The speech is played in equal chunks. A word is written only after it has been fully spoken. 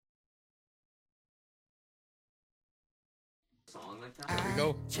There we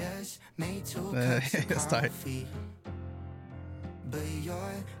go. That's tight. But you're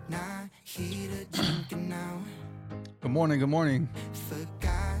not here to drink it now. Good morning. Good morning.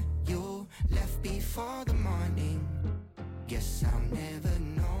 Forgot you left before the morning. Guess I'll never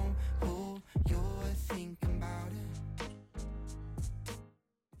know who you're thinking about.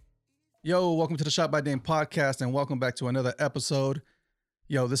 Yo, welcome to the Shot by Dame podcast, and welcome back to another episode.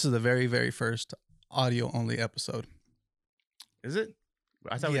 Yo, this is the very, very first audio only episode. Is it?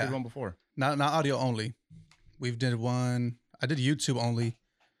 I thought we Yeah. did one before. Not audio only. We've did one. I did YouTube only.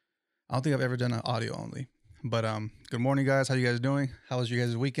 I don't think I've ever done an audio only. But good morning, guys. How you guys doing? How was your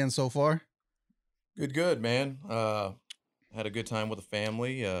guys' weekend so far? Good, man. Had a good time with the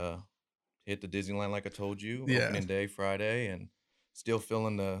family. Hit the Disneyland like I told you. Yeah. Opening day Friday, and still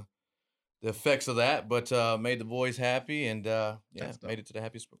feeling the effects of that. But made the boys happy, and That's dope. made it to the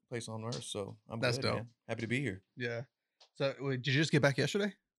happiest place on earth. So I'm That's good, dope. man. Happy to be here. Yeah. So wait, did you just get back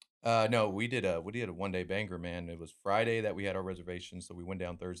yesterday? No, we did a 1-day banger, man. It was Friday that we had our reservations, so we went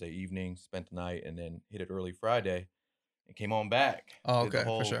down Thursday evening, spent the night, and then hit it early Friday, and came on back. Oh, Did the okay, for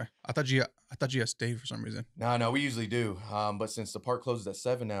whole- sure. I thought you guys stayed for some reason. No, we usually do. But since the park closes at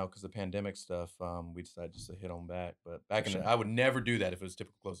 7 now because of pandemic stuff, we decided just to hit on back. But back For in sure. I would never do that if it was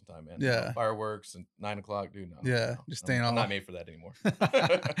typical closing time, man. Yeah. Fireworks and 9 o'clock, dude. No, Yeah, just staying I'm on. not made for that anymore.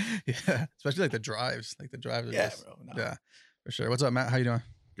 Yeah, especially like the drives. Like the drives are Yeah, just, bro. No. yeah, for sure. What's up, Matt? How you doing?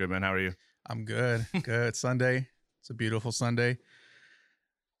 Good, man. How are you? I'm good. Good. Sunday. It's a beautiful Sunday.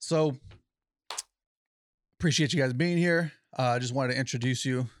 So appreciate you guys being here. I just wanted to introduce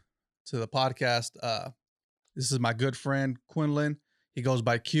you to the podcast. This is my good friend Quinlan. He goes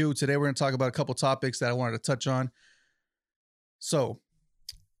by Q. Today we're going to talk about a couple topics that I wanted to touch on. So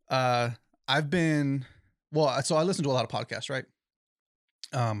I listen to a lot of podcasts, right?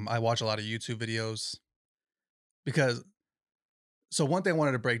 I watch a lot of YouTube videos because one thing I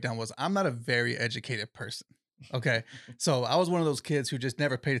wanted to break down was I'm not a very educated person. Okay. So I was one of those kids who just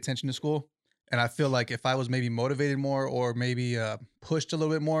never paid attention to school. And I feel like if I was maybe motivated more or maybe pushed a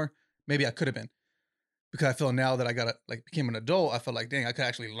little bit more, maybe I could have been. Because I feel now that I became an adult, I feel like, dang, I could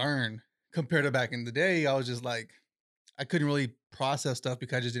actually learn compared to back in the day. I was just like, I couldn't really process stuff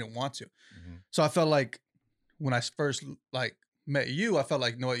because I just didn't want to. Mhm. So I felt like when I first met you, I felt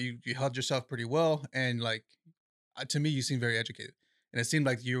like, no, you held yourself pretty well. And to me, you seemed very educated. And it seemed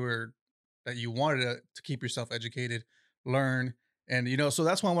like you wanted to keep yourself educated, learn. And, so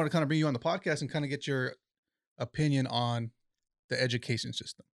that's why I want to kind of bring you on the podcast and kind of get your opinion on the education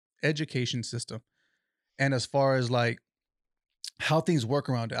system. And as far as how things work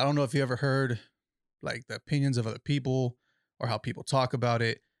around it. I don't know if you ever heard the opinions of other people or how people talk about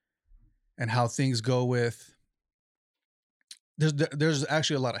it and how things go with. There's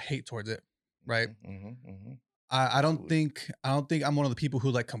actually a lot of hate towards it, right? Mhm, mhm. I don't Absolutely. think I'm one of the people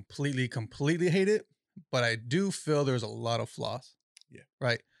who completely hate it, but I do feel there's a lot of flaws. Yeah.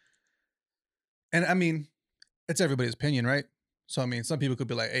 Right. And I mean, it's everybody's opinion, right? So I mean, some people could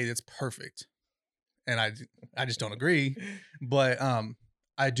be like, "Hey, it's perfect," and I just don't agree. But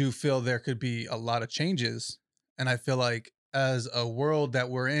I do feel there could be a lot of changes, and I feel like as a world that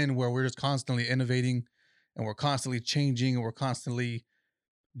we're in, where we're just constantly innovating, and we're constantly changing, and we're constantly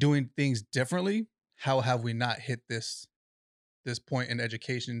doing things differently. How have we not hit this point in the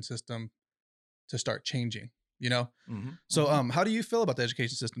education system to start changing? Mhm, So mhm. how do you feel about the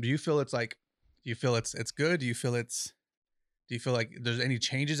education system? Do you feel it's good? Do you feel like there's any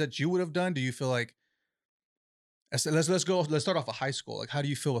changes that you would have done? Do you feel like let's start off with high school. Like, how do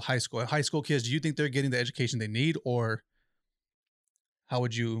you feel with high school? High school kids, do you think they're getting the education they need, or how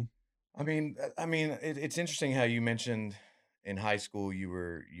would you? I mean, it's interesting how you mentioned in high school you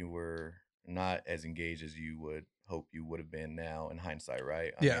were not as engaged as you would hope you would have been now in hindsight,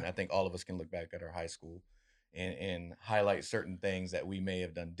 right? I Yeah. mean, I think all of us can look back at our high school and highlight certain things that we may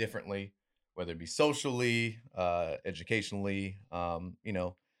have done differently, whether it be socially, educationally,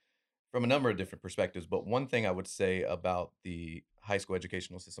 from a number of different perspectives. But one thing I would say about the high school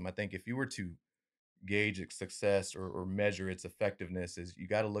educational system, I think if you were to gauge its success or measure its effectiveness, is you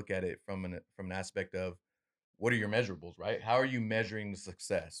got to look at it from an aspect of what are your measurables, right? How are you measuring the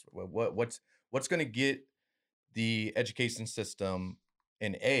success? What's going to get the education system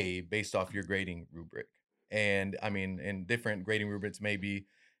an A based off your grading rubric? And I mean, and different grading rubrics may be,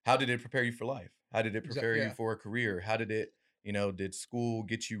 how did it prepare you for life? How did it prepare you Yeah. for a career? How did it, did school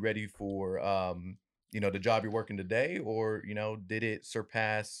get you ready for, the job you're working today? Or, did it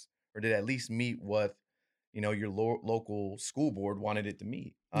surpass or did it at least meet what, your local school board wanted it to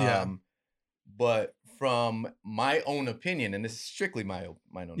meet? Yeah. But from my own opinion, and this is strictly my own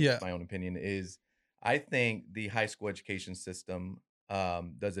Yeah. my own opinion, is I think the high school education system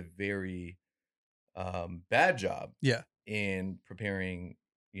does a very bad job Yeah, in preparing,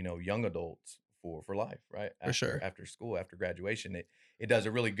 young adults for life, right? for sure. After school, after graduation, it does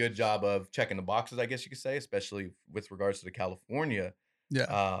a really good job of checking the boxes, I guess you could say, especially with regards to the California,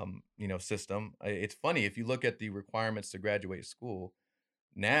 Yeah, system. It's funny if you look at the requirements to graduate school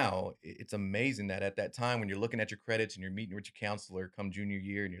now. It's amazing that at that time when you're looking at your credits and you're meeting with your counselor come junior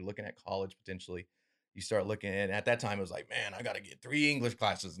year and you're looking at college potentially, you start looking at that time it was like, man, I got to get 3 English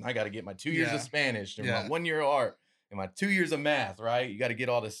classes and I got to get my 2 years of yeah, Spanish and my yeah, 1 year of art and my 2 years of math, right? You got to get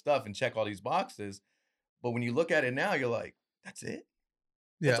all this stuff and check all these boxes. But when you look at it now, you're like, that's it.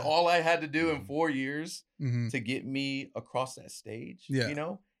 That's yeah. all I had to do in Mhm. 4 years Hmm. to get me across that stage,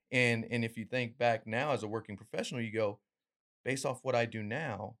 Yeah, And if you think back now as a working professional, you go, based off what I do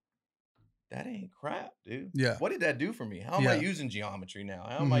now, that ain't crap, dude. yeah, What did that do for me? How am I yeah. using geometry now?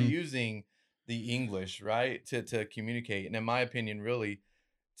 How am I Hmm. using the English, right? To communicate. And in my opinion, really,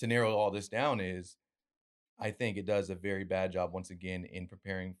 to narrow all this down is I think it does a very bad job once again in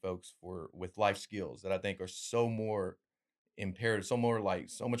preparing folks for with life skills that I think are so more imperative, so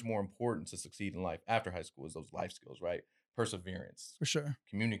much more important to succeed in life after high school is those life skills, right? Perseverance, For sure.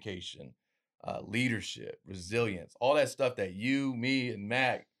 communication, leadership, resilience, all that stuff that you, me, and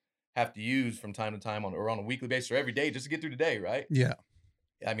Mac have to use from time to time on a weekly basis or every day just to get through the day, right? Yeah,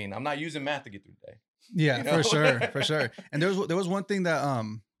 I mean, I'm not using math to get through the day, yeah, you for know? sure, for sure. And there was one thing that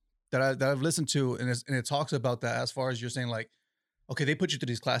I've listened to, and it talks about that as far as you're saying, like, okay, they put you through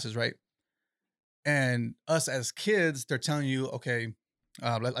these classes, right? And us as kids, they're telling you, okay,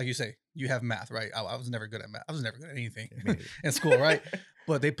 like you say, you have math, right? I was never good at math. I was never good at anything Yeah, me neither. in school, right?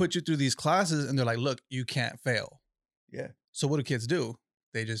 But they put you through these classes, and they're like, look, you can't fail. Yeah, So what do kids do?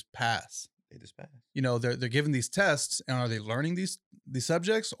 They just pass. they just pass. They're given these tests, and are they learning these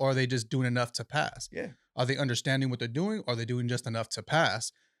subjects, or are they just doing enough to pass? Yeah, Are they understanding what they're doing? Or are they doing just enough to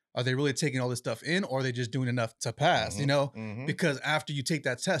pass? Are they really taking all this stuff in, or are they just doing enough to pass? hmm Because after you take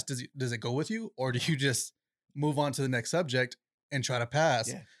that test, does it go with you, or do you just move on to the next subject and try to pass?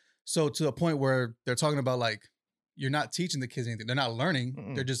 yeah, So to the point where they're talking about, like, you're not teaching the kids anything. They're not learning.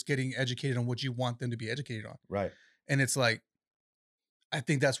 They're Mm-mm. just getting educated on what you want them to be educated on. Right. And it's like, I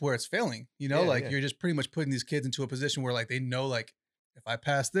think that's where it's failing. Yeah, Like, yeah. you're just pretty much putting these kids into a position where, like, they know, like, if I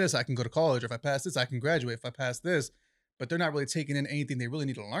pass this, I can go to college. Or if I pass this, I can graduate. If I pass this, but they're not really taking in anything they really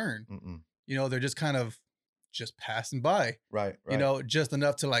need to learn. Mm-mm. They're just kind of just passing by, Right, right. just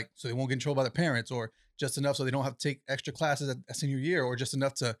enough to, like, so they won't get in trouble by their parents, or just enough so they don't have to take extra classes at senior year, or just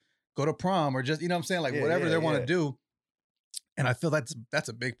enough to go to prom, or just, what I'm saying? Like, Yeah, whatever yeah, they want to yeah. do. And I feel that's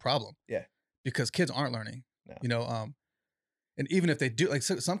a big problem. Yeah. Because kids aren't learning, No. and even if they do, like,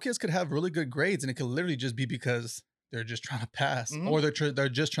 some kids could have really good grades, and it could literally just be because they're just trying to pass, Mhm. or they're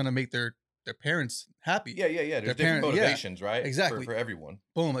just trying to make their parents happy. Yeah, yeah, yeah. Their There's different parent- yeah, motivations, right? exactly. For everyone.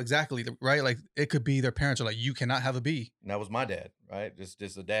 Boom, exactly, right? Like, it could be their parents are like, you cannot have a B. And that was my dad, right? Just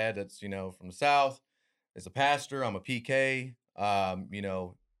a dad that's, from the South. Is a pastor. I'm a PK.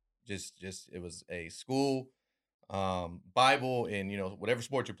 Just it was a school, Bible, and whatever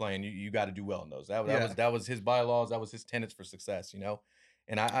sport you're playing, you got to do well in those. Yeah. That was his bylaws. That was his tenets for success.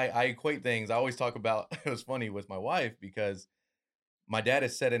 And I equate things. I always talk about. It was funny with my wife because my dad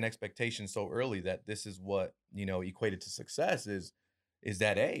has set an expectation so early that this is what equated to success is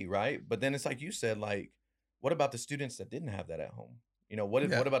that A, right? But then it's like you said, like, what about the students that didn't have that at home? Yeah. What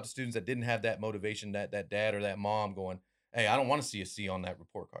about the students that didn't have that motivation, that dad or that mom going, hey, I don't want to see a C on that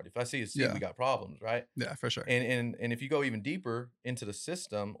report card. If I see a C, Yeah. we got problems, right? Yeah, for sure. And if you go even deeper into the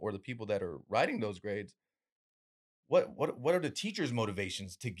system or the people that are writing those grades, what are the teachers'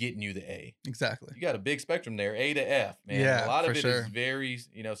 motivations to getting you the A? Exactly. You got a big spectrum there, A to F, man. Yeah, A lot of for it sure. is very,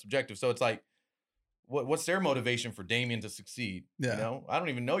 subjective. So it's like, what's their motivation for Damien to succeed? Yeah. I don't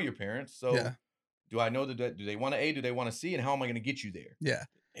even know your parents. So Yeah. do I know that do they want an A? Do they want a C? And how am I going to get you there? Yeah.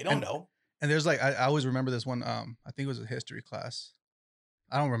 They don't And- know. And there's, like, I always remember this one. I think it was a history class.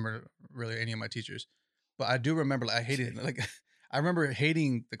 I don't remember really any of my teachers, but I do remember, like, I hated it. Like, I remember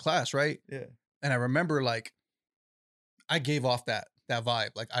hating the class, right? Yeah. And I remember, like, I gave off that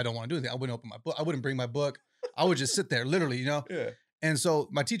vibe. Like, I don't want to do anything. I wouldn't open my book. I wouldn't bring my book. I would just sit there, literally, Yeah. And so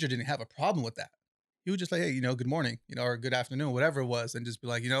my teacher didn't have a problem with that. He was just like, hey, good morning, or good afternoon, whatever it was, and just be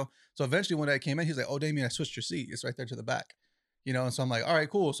like, So eventually one day I came in, he's like, oh, Damien, I switched your seat. It's right there to the back, And so I'm like, all right,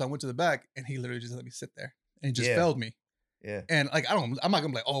 cool. So I went to the back, and he literally just let me sit there, and he just Yeah. failed me. Yeah. And, like, I'm not gonna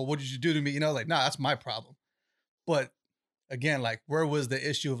be like, oh, what did you do to me? Like, nah, that's my problem. But again, like, where was the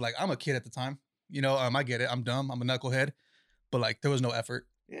issue of, like, I'm a kid at the time, I get it. I'm dumb. I'm a knucklehead, but, like, there was no effort.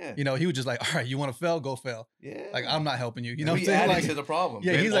 Yeah. You know, he was just like, all right, you want to fail, go fail. Yeah. Like, I'm not helping you. You know what I'm we saying? added Like, to the problem.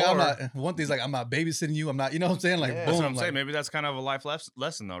 yeah, And- he's like, I'm or- not. One thing's like, I'm not babysitting you. I'm not. You know what I'm saying? Like, Yeah. boom. That's what I'm like, saying. Maybe that's kind of a life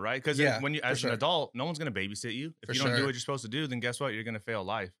lesson, though, right? Because Yeah, when you, for as sure. an adult, no one's going to babysit you. If For you don't do sure. what you're supposed to do, then guess what? You're going to fail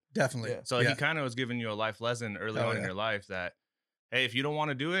life. Definitely. Yeah. So yeah. he kind of was giving you a life lesson early Hell on in yeah. your life that, hey, if you don't want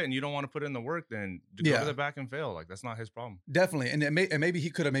to do it and you don't want to put in the work, then go Yeah. to the back and fail. Like, that's not his problem. Definitely. And, and maybe he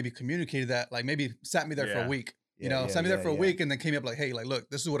could have maybe communicated that, like maybe sat me there for a Yeah. week. You Yeah, know, yeah, sat me there yeah, for a yeah. week and then came up like, hey, like, look,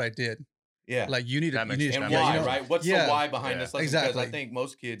 this is what I did. Yeah. Like, you need to, That you makes need sense. to, And Yeah, why, you know, right? What's yeah. the why behind Yeah. this lesson? Because Exactly. I think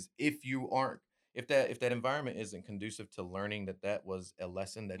most kids, if that environment isn't conducive to learning that was a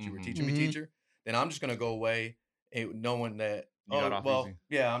lesson that you were Mhm. teaching me, Mhm. teacher, then I'm just gonna go away knowing that You got off easy.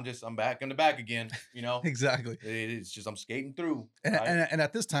 yeah, I'm back in the back again. You know, Exactly. it's just I'm skating through. And, right? and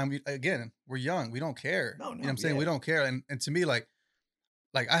at this time, again, we're young. We don't care. No, You know what I'm no, saying? We yeah. don't care. And to me, like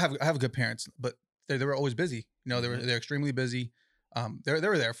I have good parents, but they were always busy. You know, Mhm. they're extremely busy. They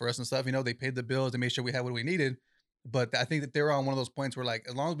were there for us and stuff. You know, they paid the bills. They made sure we had what we needed. But I think that they were on one of those points where, like,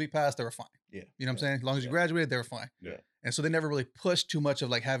 as long as we passed, they were fine. Yeah. You know what I'm yeah, saying? As long as you yeah. graduated, they were fine. Yeah. And so they never really pushed too much of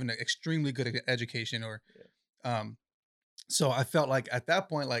like having an extremely good education or, so I felt like at that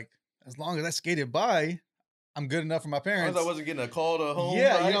point, like, as long as I skated by, I'm good enough for my As long parents. as I wasn't getting a call to home.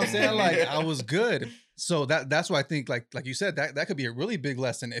 Yeah, you right? know what I'm saying? Like, I was good. So that's why I think, like you said, that could be a really big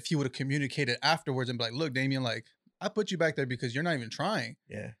lesson if he would have communicated afterwards and be like, look, Damien, like, I put you back there because you're not even trying.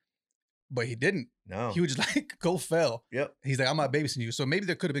 Yeah. But he didn't. No. He was just like, go fail. Yep. He's like, I'm not babysitting you. So maybe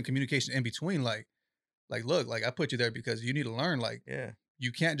there could have been communication in between, like, look, like, I put you there because you need to learn. Like, Yeah.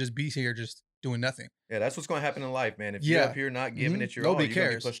 you can't just be here just doing nothing. Yeah, that's what's going to happen in life, man. If you're Yeah. up here not giving Mhm. it your Nobody all, you're going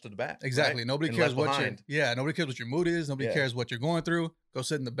to cares. be pushed to the back. Exactly. right? Nobody And cares left what behind. nobody cares what your mood is. Nobody Yeah. cares what you're going through. Go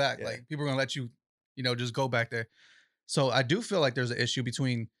sit in the back. Yeah. Like, people are gonna let you, just go back there. So I do feel like there's an issue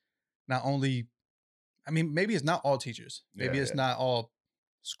between not only, I mean, maybe it's not all teachers. Maybe Yeah, it's yeah. not all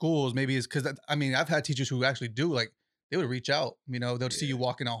schools. Maybe it's because, I mean, I've had teachers who actually do, like, they would reach out, they'll see you Yeah.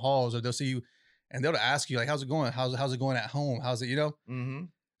 walking down halls, or they'll see you and they'll ask you, like, how's it going? How's it going at home? How's it, Mm-hmm.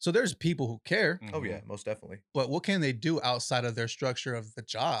 So there's people who care, Oh, Mhm. yeah, most definitely. but what can they do outside of their structure of the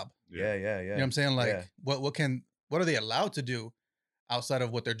job? Yeah, yeah, yeah. You know what I'm saying? Like, Yeah. what are they allowed to do outside of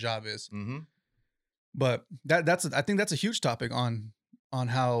what their job is? Mm-hmm. But I think that's a huge topic on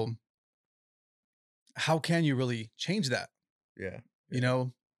how can you really change that? Yeah. You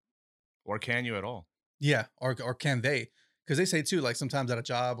know? Or can you at all? Yeah. Or can they? Because they say too, like, sometimes at a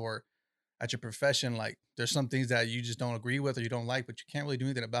job or at your profession, like, there's some things that you just don't agree with or you don't like, but you can't really do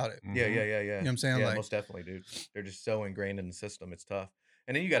anything about it. Yeah, Mhm. yeah, yeah, yeah. You know what I'm saying? Yeah, Like, most definitely, dude. They're just so ingrained in the system. It's tough.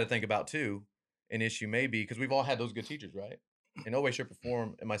 And then you got to think about, too, an issue maybe, because we've all had those good teachers, right? In no way, shape, or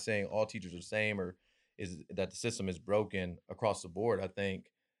form am I saying all teachers are the same or is that the system is broken across the board. I think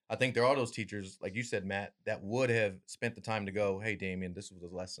there are those teachers, like you said, Matt, that would have spent the time to go, hey, Damien, this was a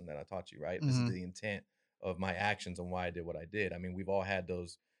lesson that I taught you, right? This Mhm. is the intent of my actions and why I did what I did. I mean, we've all had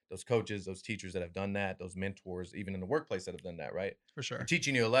those coaches, those teachers that have done that, those mentors, even in the workplace that have done that, right? for sure. I'm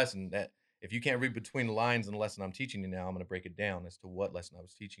teaching you a lesson that if you can't read between the lines in the lesson I'm teaching you now, I'm going to break it down as to what lesson I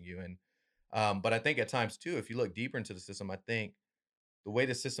was teaching you. And but I think at times too, if you look deeper into the system, I think the way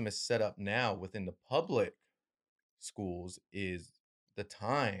the system is set up now within the public schools is the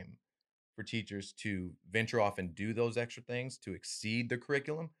time for teachers to venture off and do those extra things to exceed the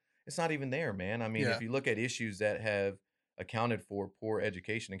curriculum. It's not even there, man. I mean, Yeah. if you look at issues that have accounted for poor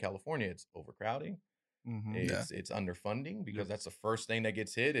education in California, it's overcrowding. Mhm. Yeah. It's underfunding because that's the first thing that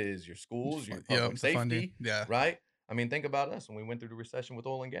gets hit is your schools, your Yep, public the safety, funding. Yeah. right? I mean, think about us when we went through the recession with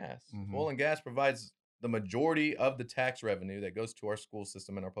oil and gas. If Mhm. oil and gas provides the majority of the tax revenue that goes to our school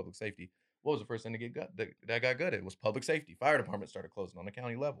system and our public safety. What was the first thing to get that got gutted? It was public safety. Fire departments started closing on the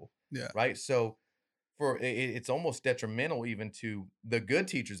county level, Yeah. right? So it's almost detrimental even to the good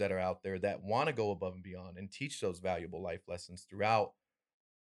teachers that are out there that want to go above and beyond and teach those valuable life lessons throughout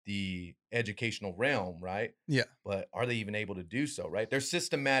the educational realm, right? Yeah. But are they even able to do so, right? There's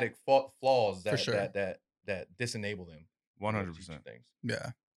systematic flaws that sure. that disenable them. from those teaching 100%. things.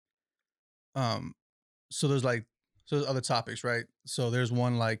 Yeah. So there's other topics, right? So there's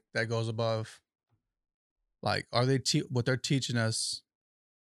one like that goes above, like, are they what they're teaching us?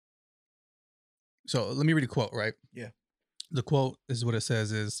 So let me read a quote, right? Yeah. The quote is what it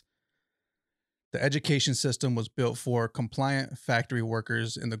says is, the education system was built for compliant factory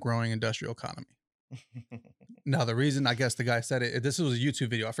workers in the growing industrial economy. Now, the reason, I guess the guy said it, this was a YouTube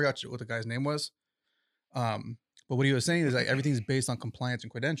video. I forgot what the guy's name was. But what he was saying is, like, everything's based on compliance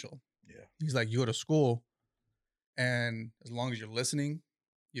and credential. Yeah. He's like, you go to school and as long as you're listening,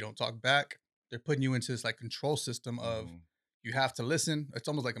 you don't talk back, they're putting you into this like control system of Mhm. you have to listen. It's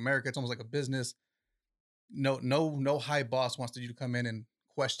almost like America. It's almost like a business. No high boss wants you to come in and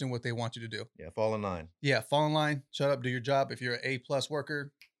question what they want you to do. Yeah, fall in line. Yeah, fall in line, shut up, do your job. If you're an A+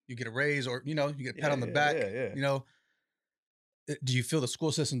 worker, you get a raise, or you get a pat on the back. Yeah. Do you feel the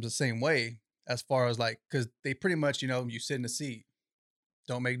school system's the same way as far as like, because they pretty much, you sit in the seat,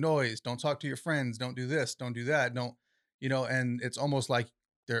 don't make noise, don't talk to your friends, don't do this, don't do that, don't, and it's almost like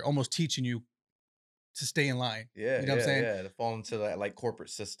they're almost teaching you to stay in line. Yeah, You know what I'm saying? Yeah, to fall into that like corporate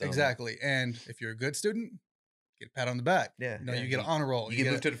system. Exactly. And if you're a good student, get a pat on the back. Yeah, you get an honor roll. You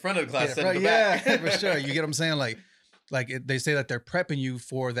get moved to the front of the class, yeah, right, the back. Yeah, for sure. You get what I'm saying? They say that they're prepping you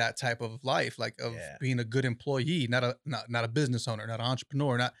for that type of life, like of being a good employee, not a business owner, not an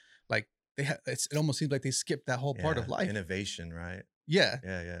entrepreneur, not like it almost seems like they skipped that whole part of life. Innovation, right? Yeah.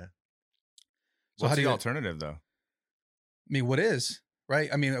 Yeah. So what's the alternative though? I mean, what is, right?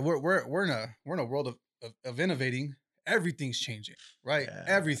 I mean, we're in a world of innovating. Everything's changing, right? Yeah.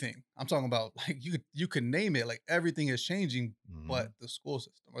 Everything. I'm talking about, like, you could name it, like everything is changing, but the school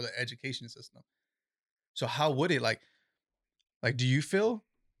system or the education system. So how would it like do you feel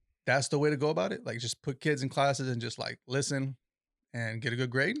that's the way to go about it? Like just put kids in classes and just like listen and get a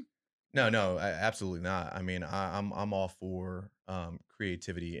good grade? No, absolutely not. I mean, I'm all for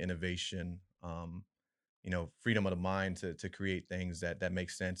creativity, innovation, freedom of the mind to create things that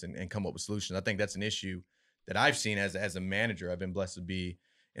make sense and come up with solutions. I think that's an issue that I've seen as a manager. I've been blessed to be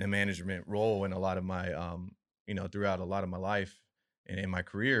in a management role in a lot of my, throughout a lot of my life and in my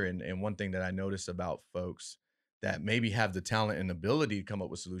career. And one thing that I notice about folks that maybe have the talent and ability to come up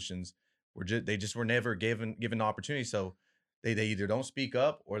with solutions, they just were never given the opportunity. So they either don't speak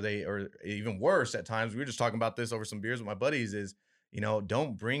up or even worse at times. We were just talking about this over some beers with my buddies is,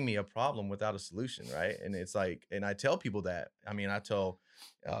 don't bring me a problem without a solution. Right. And it's like, and I tell people that, I mean, I tell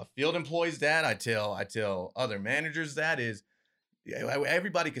field employees that, I tell other managers that is,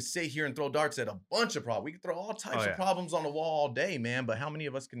 everybody could sit here and throw darts at a bunch of problems. We could throw all types of problems on the wall all day, man. But how many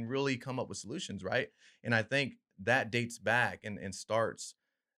of us can really come up with solutions, right? And I think that dates back and starts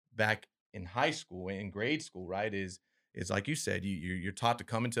back in high school, in grade school, right? Is like you said, you're taught to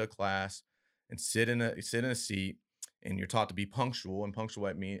come into a class and sit in a seat, and you're taught to be punctual. And punctual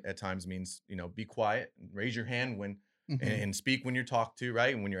at times means, be quiet, and raise your hand when and speak when you're talked to,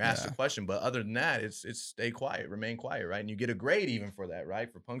 right? And when you're asked a question. But other than that, it's stay quiet, remain quiet, right? And you get a grade even for that,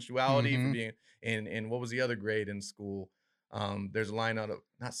 right? For punctuality, for being and what was the other grade in school? There's a line out of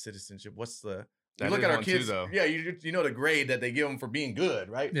not citizenship. What's the we look at our kids, too, though. Yeah, you know the grade that they give them for being good,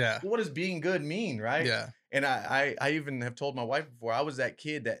 right? Yeah. Well, what does being good mean, right? Yeah. And I even have told my wife before, I was that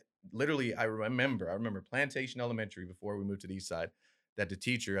kid that literally I remember Plantation Elementary before we moved to the east side, that the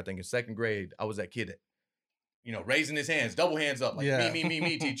teacher, I think in second grade, I was that kid that, raising his hands, double hands up, like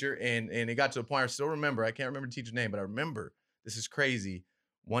me, teacher. And it got to a point I still remember, I can't remember the teacher's name, but I remember, this is crazy.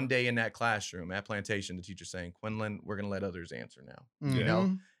 One day in that classroom at Plantation, the teacher saying, Quinlan, we're going to let others answer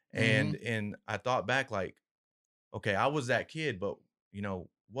now, And I thought back like, okay, I was that kid, but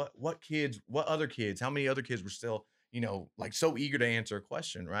what other kids, how many other kids were still, like so eager to answer a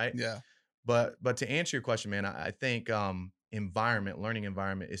question, right? Yeah. But to answer your question, man, I think learning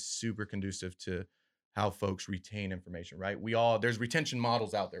environment is super conducive to how folks retain information, right? There's retention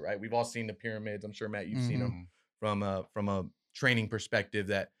models out there, right? We've all seen the pyramids. I'm sure, Matt, you've seen them from a training perspective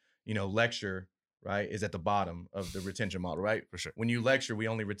that, lecture, right, is at the bottom of the retention model, right? For sure. When you lecture, we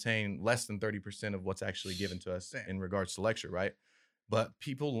only retain less than 30% of what's actually given to us in regards to lecture, right? But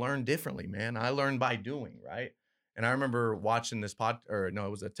people learn differently, man. I learned by doing, right? And I remember watching this it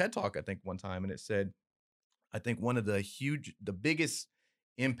was a TED Talk, I think, one time, and it said, I think one of the biggest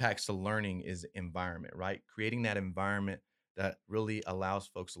impacts to learning is environment, right? Creating that environment that really allows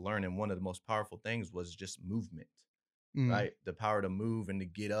folks to learn. And one of the most powerful things was just movement, right? The power to move and to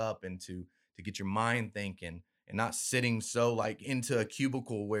get up and to get your mind thinking and not sitting so like into a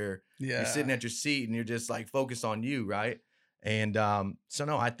cubicle where you're sitting at your seat and you're just like focused on you, right? And so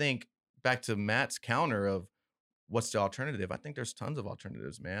no, I think back to Matt's counter of what's the alternative? I think there's tons of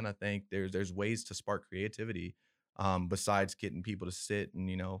alternatives, man. I think there's ways to spark creativity besides getting people to sit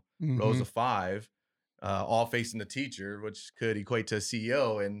and, rows of five, all facing the teacher, which could equate to a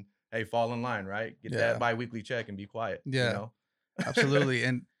CEO and, hey, fall in line, right? Get that biweekly check and be quiet. Yeah, absolutely.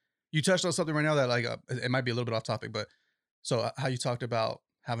 And you touched on something right now that like, it might be a little bit off topic, but so how you talked about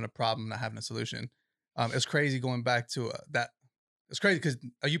having a problem, not having a solution. It's crazy going back to that. It's crazy because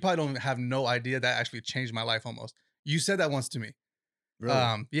you probably don't have no idea that actually changed my life almost. You said that once to me.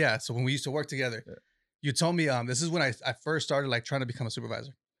 Really? Yeah. So when we used to work together, you told me this is when I first started like trying to become a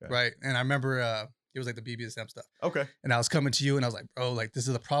supervisor, right? And I remember it was like the BBSM stuff. Okay. And I was coming to you and I was like, bro, like this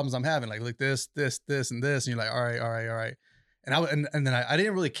is the problems I'm having. Like this, and this. And you're like, all right. And then I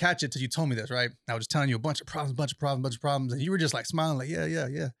didn't really catch it till you told me this, right? I was just telling you a bunch of problems, and you were just like smiling, like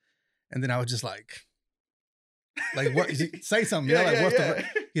yeah. And then I was just like what? Say something, Yeah, like yeah, what's yeah. the?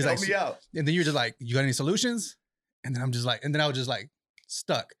 He's Help like, me out. and then you're just like, you got any solutions? And then I'm just like, and then I was just like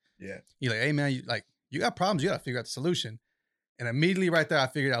stuck. Yeah. You're like, hey man, you got problems, you got to figure out the solution. And immediately right there, I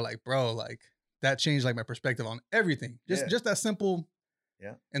figured out like, bro, like that changed like my perspective on everything. Just that simple.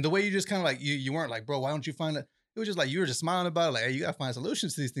 Yeah. And the way you just kind of like you weren't like, bro, why don't you find it? It was just like you were just smiling about it, like, hey, you gotta find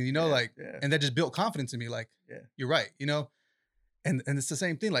solutions to these things, Yeah, like, yeah. and that just built confidence in me, like, Yeah. you're right, and it's the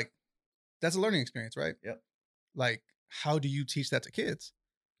same thing, like, that's a learning experience, right? Yep. Like, how do you teach that to kids?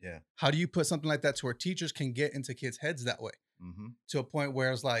 Yeah. How do you put something like that to where teachers can get into kids' heads that way, Mm-hmm. to a point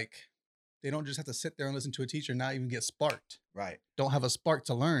where it's like they don't just have to sit there and listen to a teacher and not even get sparked. Right. Don't have a spark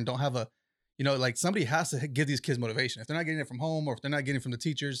to learn. Don't have a, like somebody has to give these kids motivation. If they're not getting it from home or if they're not getting it from the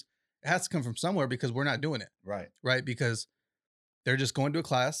teachers, it has to come from somewhere because we're not doing it. Right. Right? Because they're just going to a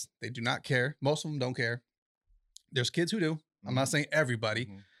class. They do not care. Most of them don't care. There's kids who do. I'm not saying everybody,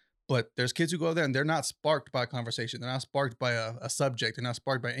 Mhm. but there's kids who go there and they're not sparked by a conversation. They're not sparked by a subject. They're not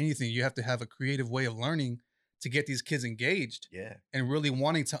sparked by anything. You have to have a creative way of learning to get these kids engaged Yeah. and really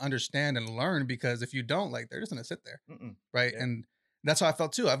wanting to understand and learn, because if you don't, like, they're just going to sit there. Mm-mm. Right. Yeah. And that's how I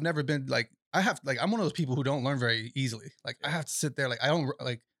felt too. I've never been like, I'm one of those people who don't learn very easily. Like I Yeah. have to sit there. Like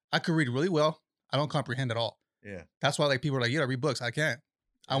I could read really well. I don't comprehend at all. Yeah. That's why like people are like, yeah, read books. I can't.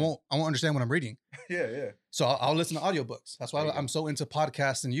 I Yeah. won't understand what I'm reading. Yeah. So I'll listen to audiobooks. That's why There you I'm go. so into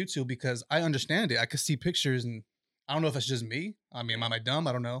podcasts and YouTube, because I understand it. I could see pictures, and I don't know if it's just me. I mean, am I dumb?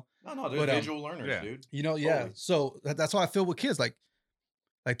 I don't know. No, they're But, visual learners, yeah. dude. Yeah. Totally. So that's how I feel with kids. Like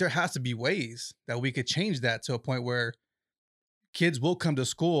there has to be ways that we could change that to a point where kids will come to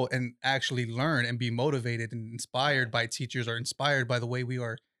school and actually learn and be motivated and inspired by teachers, or inspired by the way we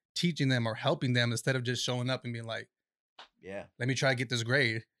are teaching them or helping them, instead of just showing up and being like, Yeah. let me try to get this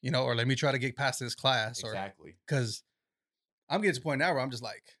grade, or let me try to get past this class, Exactly. because I'm getting to the point now where I'm just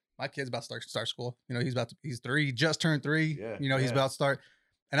like, my kid's about to start school. He's 3, just turned 3. Yeah, He's yeah. about to start.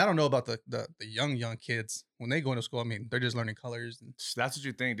 And I don't know about the young kids when they go into school. I mean, they're just learning colors and That's what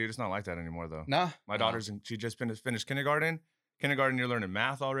you think, dude. It's not like that anymore, though. nah. My daughter's she just finished kindergarten. Kindergarten, you're learning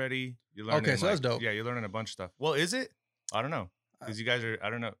math already. You're learning. Okay, so that's dope. Yeah, you're learning a bunch of stuff. Well, is it? I don't know, because you guys are.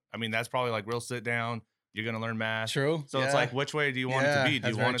 I don't know. I mean, that's probably like real sit down. You're gonna learn math. True. So it's Yeah. like, which way do you want it Yeah, to be? Do that's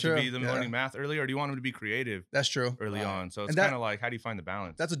you very want it to be true. them Yeah. learning math early, or do you want them to be creative That's true. early Right. on? So it's And that- kind of like, how do you find the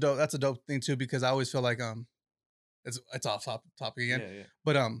balance? That's a dope thing too, because I always feel like it's off topic again. Yeah.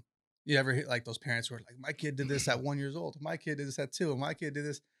 But you ever hit like those parents who are like, my kid did this at 1 year old, my kid did this at 2, and my kid did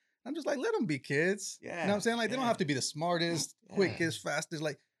this. I'm just like, let them be kids. You know what I'm saying? Like they don't Yeah. have to be the smartest, Yeah. quickest, fastest.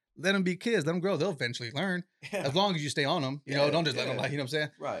 Like let them be kids. Let them grow. They'll eventually learn, Yeah. as long as you stay on them. Yeah, Don't just let them, yeah. like, you know what I'm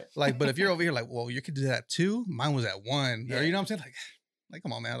saying? Right. Like, but if you're over here like, well, your kid did that at 2, mine was at 1. Yeah. Or, you know what I'm saying? Like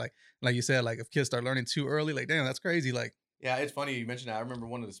come on, man. Like you said, like if kids start learning too early, like damn, that's crazy. Like Yeah, it's funny you mentioned that. I remember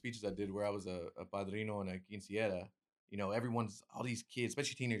one of the speeches I did where I was a padrino and a quinceañera. All these kids,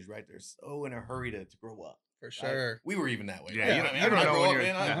 especially teenagers, right? They're so in a hurry to grow up. for right? sure. We were even that way. Yeah, right? you don't- I mean, you don't I know grow when up, you're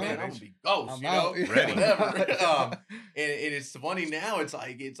man, that I'm age. gonna be ghost, I'm you out. know? Ready. Whatever. And it's funny now. It's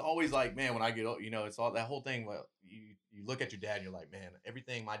like it's always like, man, when I get old, it's all that whole thing. Well, you look at your dad and you're like, man,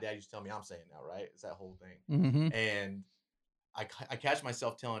 everything my dad used to tell me, I'm saying now, right? It's that whole thing. Mm-hmm. And I catch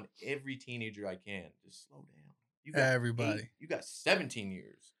myself telling every teenager I can, just slow down. You got Everybody. you got 17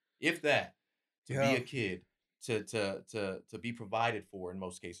 years, if that, to Yeah. be a kid, to be provided for in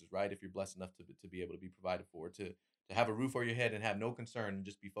most cases, right? If you're blessed enough to be able to be provided for, to have a roof over your head and have no concern and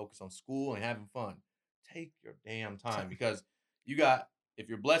just be focused on school and having fun. Take your damn time, because you got, if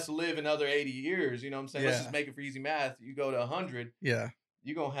you're blessed to live another 80 years, you know what I'm saying? Let's Yeah. just make it for easy math. You go to 100, Yeah.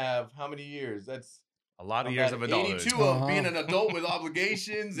 you're going to have how many years? That's a lot of I'm years at of adulthood. 82 of being Uh-huh. an adult with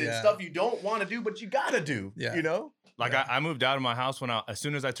obligations and Yeah. stuff you don't want to do, but you got to do, Yeah. you know? Like Yeah. I moved out of my house as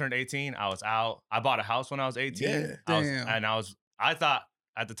soon as I turned 18. I was out. I bought a house when I was 18. Yeah. Damn. I thought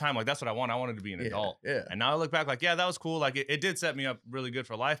at the time, like, that's what I want. I wanted to be an adult. Yeah. And now I look back, like, yeah, that was cool. Like it did set me up really good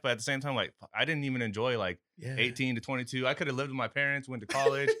for life. But at the same time, like, I didn't even enjoy like Yeah. 18 to 22. I could have lived with my parents, went to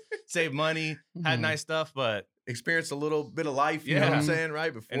college, saved money, had Mhm. nice stuff, but Experienced a little bit of life, you know what I'm Yeah. saying,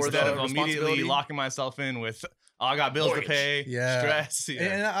 right? Before instead the of immediately responsibility. locking myself in with, oh, I got bills Mortgage. to pay, Yeah. stress. Yeah.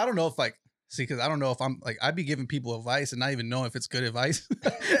 And I don't know if because I don't know if I'm like, I'd be giving people advice and not even know if it's good advice.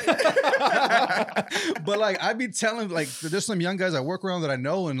 But like, I'd be telling, like, there's some young guys I work around that I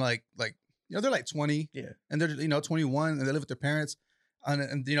know, and like, they're like 20, Yeah. and they're 21, and they live with their parents,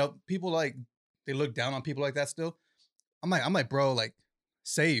 and people like, they look down on people like that still. I'm like, bro, like,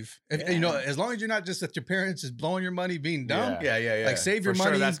 save. If, you know, as long as you're not just that your parents is blowing your money, being dumb. Yeah. Like save your For sure,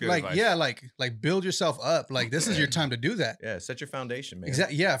 money. that's good Like advice. like build yourself up. Like this is your time to do that. Yeah, set your foundation, man.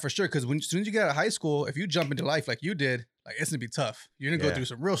 Exactly. Yeah, for sure. Because as soon as you get out of high school, if you jump into life like you did, like it's gonna be tough. You're gonna go Yeah. through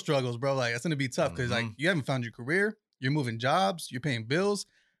some real struggles, bro. Like it's gonna be tough because like you haven't found your career. You're moving jobs. You're paying bills.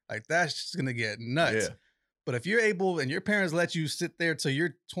 Like that's just gonna get nuts. Yeah. But if you're able and your parents let you sit there till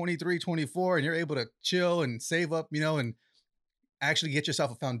you're 23, 24 and you're able to chill and save up, you know, and actually get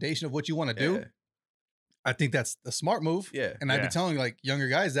yourself a foundation of what you want to do, Yeah. I think that's the smart move. Yeah. And I'd Yeah. be telling like younger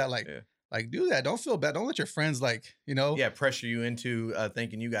guys that like, Yeah. like do that. Don't feel bad. Don't let your friends like, you know, Yeah, pressure you into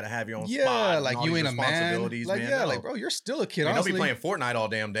thinking you got to have your own spot. yeah, and like all you these ain't a man. responsibilities, Like, man. yeah, No. like bro, you're still a kid. I mean, don't honestly. be playing Fortnite all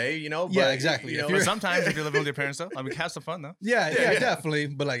damn day, you know? Yeah, but, exactly. You If know, But you're- sometimes if you're living with your parents, though, I mean, have some fun though. Yeah, Yeah. definitely.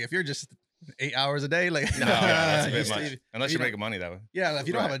 But like if you're just 8 hours a day, like No, yeah, that's a you bit still- much. Unless you you're know- making money that way. Yeah, if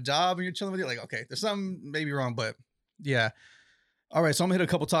you don't have Right. a job and you're chilling with it, like okay, there's something maybe wrong, but yeah. All right, so I'm gonna hit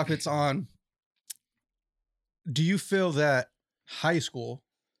a couple topics on. Do you feel that high school?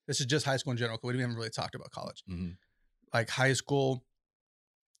 This is just high school in general, because we haven't really talked about college. Mhm. Like high school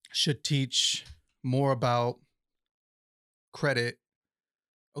should teach more about credit.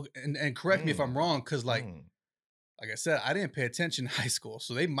 Okay, and correct me if I'm wrong, because like I said, I didn't pay attention in high school,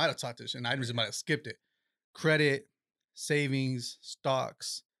 so they might have taught this, and I just might have skipped it. Credit, savings,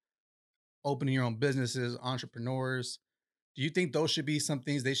 stocks, opening your own businesses, entrepreneurs. Do you think those should be some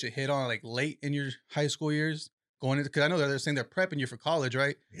things they should hit on like late in your high school years? Going into, because I know they're saying they're prepping you for college,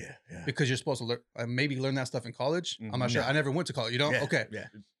 right? Yeah. Because you're supposed to maybe learn that stuff in college. I'm not sure. No. I never went to college. You don't? Yeah, Okay.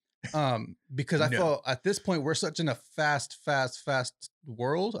 Yeah. Because I No. feel at this point we're such in a fast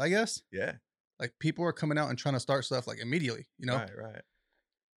world, I guess. Yeah. Like people are coming out and trying to start stuff like immediately, you know? Right.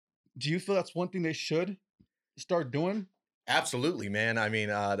 Do you feel that's one thing they should start doing? Absolutely, man. I mean,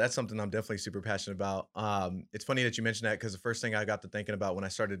 that's something I'm definitely super passionate about. It's funny that you mentioned that because the first thing I got to thinking about when I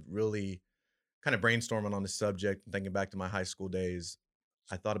started really kind of brainstorming on this subject and thinking back to my high school days,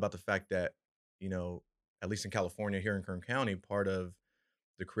 I thought about the fact that, you know, at least in California here in Kern County, part of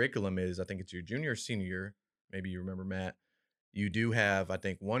the curriculum is, I think it's your junior or senior year. Maybe you remember, Matt. You do have, I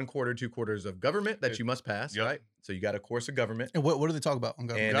think, 1 quarter, 2 quarters of government that you must pass, Yep. right? So you got a course of government. And what do they talk about on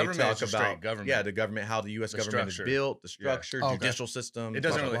government? And Government they is talk just about straight government. Yeah, the government, how the U.S. The government structure. is built, the Yeah. structure, Okay. judicial system. It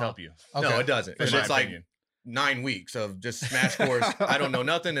doesn't blah, really blah, help you. blah. Okay. No, it doesn't. In It's my just like opinion. 9 weeks of just smash course. I don't know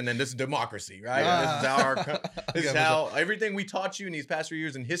nothing, and then this is democracy, right? And this is how our, this is Yeah, how everything we taught you in these past few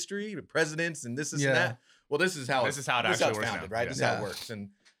years in history, the presidents, and this Yeah. and that. Well, this is how This is how it this is actually works founded, now. right? Yeah. This is how Yeah. it works, and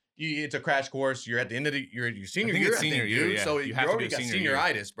it's a crash course. You're at the end of your senior think year. it's senior year, dude. yeah. So You you have to already be a got senior year.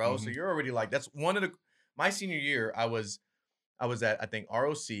 senioritis, bro. So Mhm. you're already like that's one of the. My senior year, I was at I think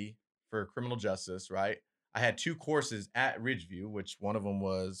ROC for criminal justice, right? I had 2 courses at Ridgeview, which one of them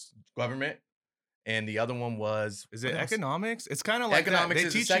was government, and the other one was Is it what else? economics? It's kind of like Economics that. They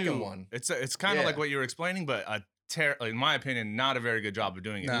is the teach second you, one. It's kind of like Yeah. what you were explaining, but in my opinion, not a very good job of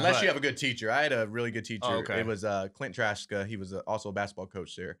doing it. Nah. Unless But- you have a good teacher. I had a really good teacher. okay. It was Clint Trashka. He was also a basketball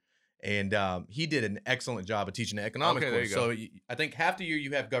coach there. And he did an excellent job of teaching the economics Okay, there course. you go. So I think half the year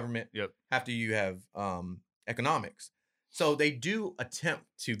you have government, Yep. half the year you have economics. So they do attempt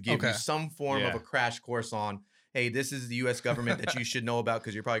to give you Okay. some form of Yeah. a crash course on, hey, this is the U.S. government that you should know about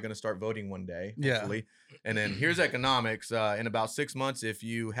because you're probably going to start voting one day, Yeah. hopefully. And then here's economics. In about 6 months, if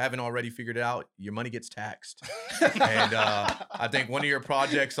you haven't already figured it out, your money gets taxed. And I think one of your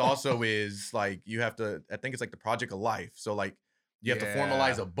projects also is like you have to, I think it's like the project of life. So like you have to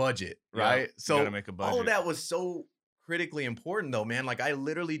formalize Yeah. a budget, Yeah, right? you So gotta make a all budget. of that was so critically important though, man. Like I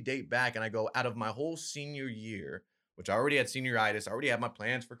literally date back and I go out of my whole senior year, which I already had senioritis, I already had my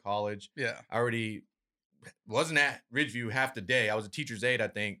plans for college. Yeah. I already wasn't at Ridgeview half the day. I was a teacher's aide, I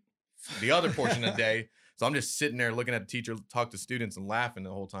think, the other portion of the day. So I'm just sitting there looking at the teacher, talk to students and laughing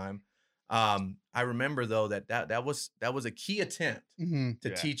the whole time. I remember though that was a key attempt Mhm. to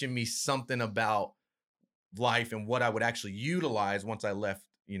Yeah. teaching me something about life and what I would actually utilize once I left,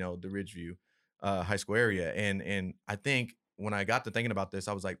 the Ridgeview high school area. And I think when I got to thinking about this,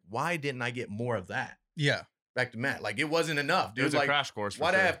 I was like, why didn't I get more of that? Yeah. Back to Matt, like it wasn't enough, It dude. was a Like, crash course. For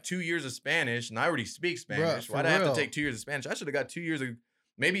why'd sure. I have 2 years of Spanish and I already speak Spanish? for Why'd I have real. to take 2 years of Spanish? I should have got 2 years of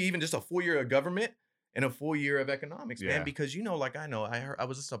maybe even just a full year of government and a full year of economics, Yeah. man. Because like I know, I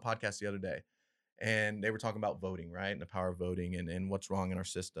was listening to a podcast the other day, and they were talking about voting, right, and the power of voting and what's wrong in our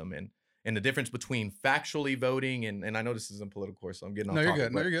system and the difference between factually voting and I know this isn't political, so I'm getting off No, you're topic,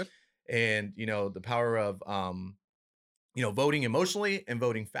 good. No, but- you're good. and the power of voting emotionally and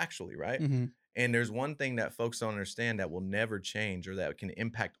voting factually, right? Mm-hmm. And there's one thing that folks don't understand that will never change or that can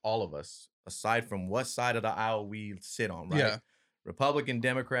impact all of us, aside from what side of the aisle we sit on, right? Yeah. Republican,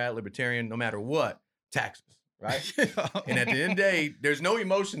 Democrat, Libertarian, no matter what, taxes, right? And at the end of the day, there's no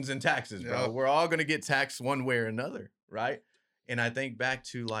emotions in taxes, bro. Yeah. We're all going to get taxed one way or another, right? And I think back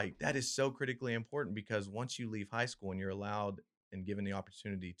to like, that is so critically important because once you leave high school and you're allowed and given the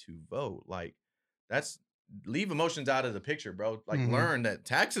opportunity to vote, like leave emotions out of the picture, bro. Like Mhm. learn that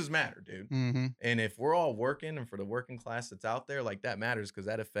taxes matter, dude. Mm-hmm. And if we're all working and for the working class that's out there, like that matters because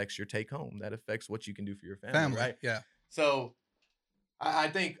that affects your take home. That affects what you can do for your family, right? Yeah. So I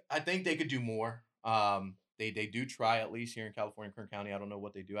think they could do more. They do try, at least here in California, Kern County. I don't know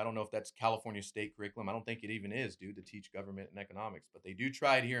what they do. I don't know if that's California state curriculum. I don't think it even is, dude, to teach government and economics. But they do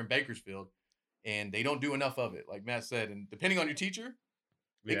try it here in Bakersfield, and they don't do enough of it, like Matt said. And depending on your teacher,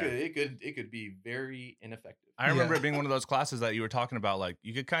 it could be very ineffective. I remember Yeah. it being one of those classes that you were talking about. Like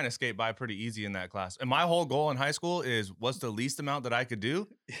you could kind of skate by pretty easy in that class. And my whole goal in high school is what's the least amount that I could do.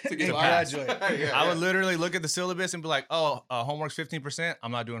 To get To by. pass. Yeah, I would yeah. literally look at the syllabus and be like, oh, homework's 15%.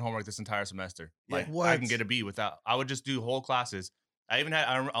 I'm not doing homework this entire semester. Yeah. Like I What? can get a B without. I would just do whole classes. I even had.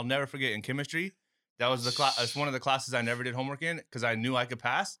 I'll never forget in chemistry. That was the class. It's one of the classes I never did homework in because I knew I could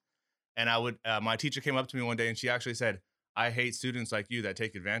pass. And I would. My teacher came up to me one day and she actually said, "I hate students like you that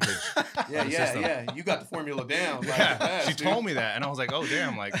take advantage." Yeah, the yeah, system. yeah. You got the formula down. Like, Yeah, fast, she dude. told me that, and I was like, "Oh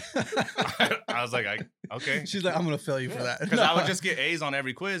damn!" Like, I was like, "Okay," She's like, I'm gonna fail you for Yeah. that. because I would just get A's on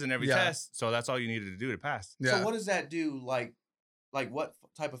every quiz and every Yeah. test, so that's all you needed to do to pass. Yeah. So what does that do? Like what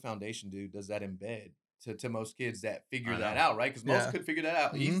type of foundation does that embed to most kids that figure I that know. out, right? Because most Yeah. could figure that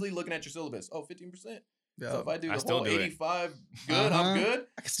out Mhm. easily looking at your syllabus. Oh, 15%. Yeah. So if I do I the still whole do it. 85, good, I'm Uh-huh. good.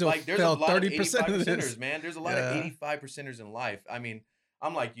 I can still Like there's a fail lot of 30% 85 of this. percenters, man. There's a lot Yeah. of 85 percenters in life. I mean,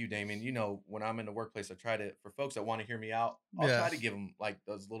 I'm like you, Damien. You know, when I'm in the workplace, I try to, for folks that want to hear me out, I'll Yeah. try to give them like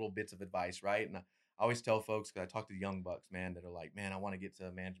those little bits of advice, right? And I always tell folks, because I talk to the young bucks, man, that are like, man, I want to get to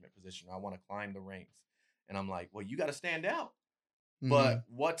a management position. I want to climb the ranks. And I'm like, well, you got to stand out. Mhm. But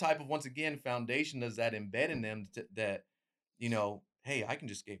what type of, once again, foundation does that embed in them that, you know, hey, I can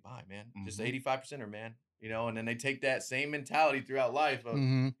just skate by, man. Just Mhm. 85%er, man. You know, and then they take that same mentality throughout life of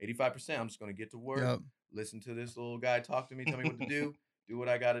Mhm. 85%. I'm just going to get to work, Yep. listen to this little guy talk to me, tell me what to do what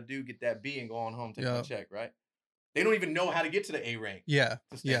I got to do, get that B and go on home, take my Yep. check, right? They don't even know how to get to the A rank. Yeah.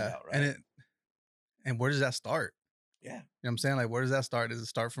 To stand Yeah. out, And right? and where does that start? Yeah. You know what I'm saying? Like, where does that start? Does it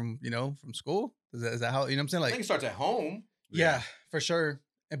start from, from school? Is that how, you know what I'm saying? I Like, think it starts at home. yeah, for sure.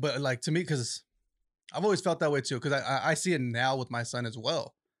 But like to me, because I've always felt that way too, because I see it now with my son as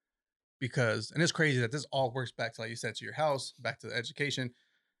well. Because, and it's crazy that this all works back to, like you said, to your house, back to the education.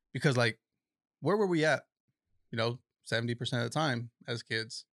 Because like, where were we at? 70% of the time as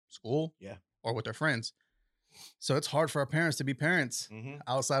kids, school, Yeah. or with their friends. So it's hard for our parents to be parents Mm-hmm.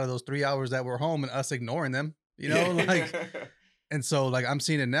 outside of those 3 hours that we're home and us ignoring them. Like, and so like I'm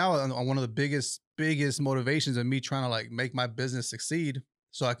seeing it now on one of the biggest motivations of me trying to like make my business succeed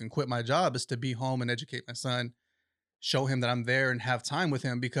so I can quit my job is to be home and educate my son, show him that I'm there and have time with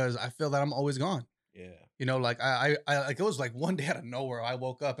him because I feel that I'm always gone. Yeah. Like I like it was like one day out of nowhere I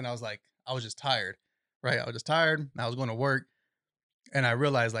woke up and I was like I was just tired, right? I was just tired. And I was going to work and I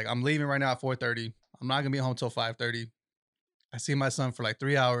realized like I'm leaving right now at 4:30. I'm not gonna be home till 5:30. I see my son for like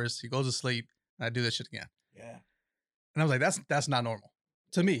 3 hours. He goes to sleep and I do this shit again. Yeah. And I was like, that's not normal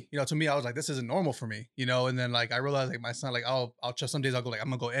to me. To me, I was like, this isn't normal for me, And then like I realized like my son, like I'll just some days I'll go like I'm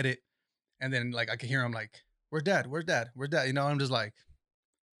gonna go edit, and then like I can hear him like, "Where's dad? Where's dad? Where's dad?" I'm just like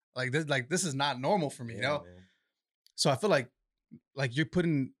this is not normal for me, Man. So I feel like you're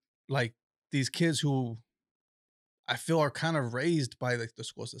putting like these kids who I feel are kind of raised by like the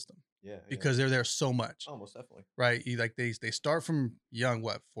school system Yeah. because they're there so much, almost definitely. right? Like they start from young,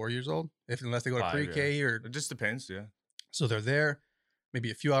 what 4 years old, unless they go to 5, yeah. pre-K or It just depends. Yeah. so they're there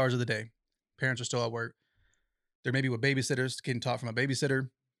maybe a few hours of the day. Parents are still at work. They're maybe with babysitters, getting taught from a babysitter.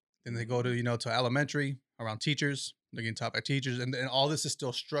 Then they go to, to elementary around teachers. They're getting taught by teachers. And all this is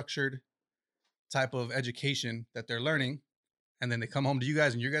still structured type of education that they're learning. And then they come home to you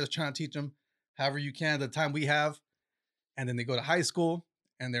guys and you guys are trying to teach them however you can the time we have. And then they go to high school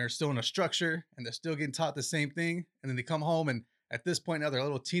and they're still in a structure and they're still getting taught the same thing. And then they come home and at this point now they're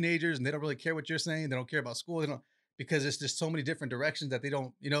little teenagers and they don't really care what you're saying. They don't care about school. They don't, because it's just so many different directions that they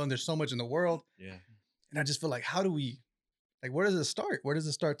don't, and there's so much in the world. Yeah. And I just feel like, how do we, like, where does it start? Where does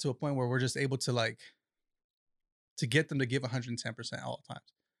it start to a point where we're just able to like, to get them to give 110% all the times,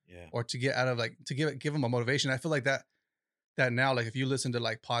 Yeah. or to get out of like, to give them a motivation. I feel like that now, like if you listen to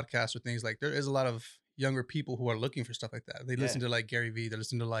like podcasts or things, like there is a lot of younger people who are looking for stuff like that. They listen to like Gary Vee, they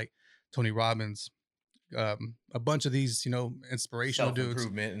listen to like Tony Robbins, a bunch of these, inspirational dudes.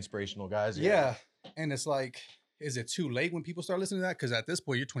 Self-improvement, inspirational guys. Yeah. And it's like, is it too late when people start listening to that? Because at this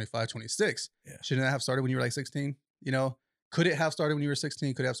point, you're 25, 26. Yeah. Shouldn't that have started when you were like 16? Could it have started when you were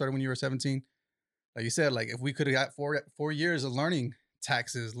 16? Could it have started when you were 17? like you said, like if we could have got 4 years of learning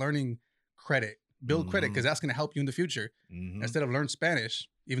taxes, learning credit, build credit, because that's going to help you in the future instead of learn Spanish,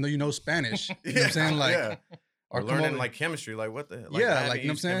 even though you know Spanish. You know what I'm saying? Like, or learning like chemistry, like what the Yeah, I like, haven't you know what I'm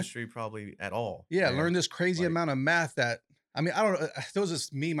used saying? chemistry probably at all. Yeah, learn this crazy Like- amount of math that I mean, I don't know. There was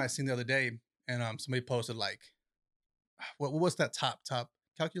this meme I seen the other day, and somebody posted like, what's that top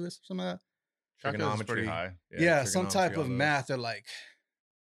calculus or something like that? Calculus is pretty Trigonometry. high. Yeah, some trigonometry, type all of those. math that like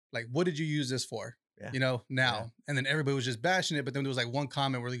what did you use this for? Yeah. You know, now. And then everybody was just bashing it, but then there was like one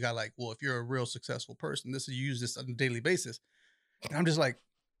comment where they got like, well, if you're a real successful person, you use this on a daily basis. And I'm just like,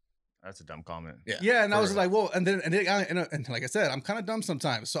 That's a dumb comment. yeah, and I for was real. like, well, and like I said, I'm kind of dumb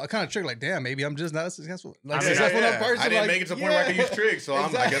sometimes, so I kind of triggered like, damn, maybe I'm just not as successful. Like I mean, successful enough person. I didn't like, make it to the point where I could use trig, so I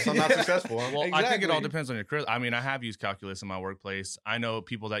guess I'm not exactly. successful. Huh? Well, I think it all Exactly. depends on your career. I mean, I have used calculus in my workplace. I know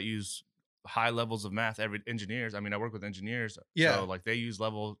people that use high levels of math. Engineers. I mean, I work with engineers. Yeah. So like they use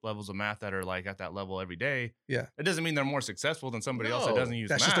levels of math that are like at that level every day. Yeah. It doesn't mean they're more successful than somebody else that No, doesn't use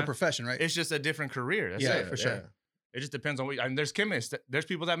That's math. just a profession, right? It's just a different career. That's Yeah, it. for sure. It just depends on what. I mean, there's chemists. There's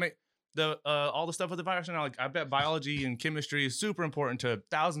people that make the all the stuff with the virus now. Like I bet biology and chemistry is super important to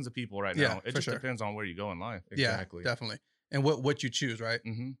thousands of people right now. Yeah, It for just sure. depends on where you go in life. Exactly. Yeah, definitely. And what you choose, right?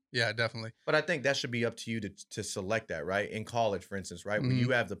 Mm-hmm. Yeah, definitely. But I think that should be up to you to select that, right? In college, for instance, right? When Mhm.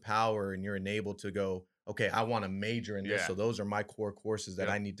 you have the power and you're enabled to go, okay, I want to major in this. Yeah. So those are my core courses that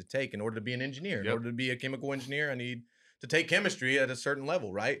Yep. I need to take in order to be an engineer. In Yep. order to be a chemical engineer, I need to take chemistry at a certain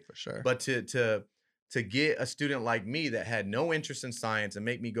level, right? For sure. But to get a student like me that had no interest in science and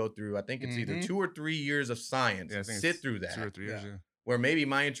make me go through, I think it's either Mhm. 2 or 3 years of science Yeah, I and think sit it's through that. 2 or 3 years. Yeah. Yeah. Where maybe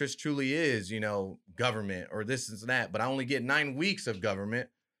my interest truly is, government or this and that, but I only get 9 weeks of government.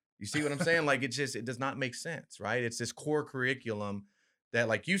 You see what I'm saying? Like it does not make sense, right? It's this core curriculum that,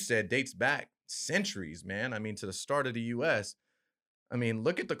 like you said, dates back centuries, man. I mean, to the start of the US. I mean,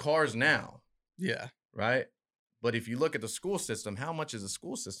 look at the cars now, yeah. right? But if you look at the school system, how much has the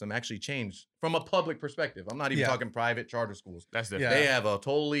school system actually changed from a public perspective? I'm not even Yeah. talking private charter schools. That's Yeah. different. They have a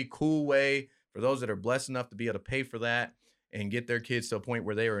totally cool way for those that are blessed enough to be able to pay for that and get their kids to a point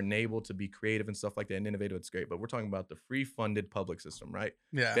where they are enabled to be creative and stuff like that and innovative. It's great. But we're talking about the free funded public system, right?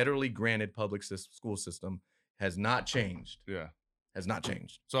 Yeah. Federally granted public school system has not changed. Yeah. Has not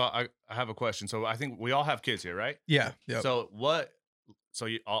changed. So I have a question. So I think we all have kids here, right? Yeah. Yep. So what? So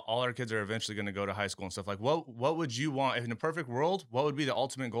all our kids are eventually going to go to high school and stuff. Like, what would you want if in a perfect world? What would be the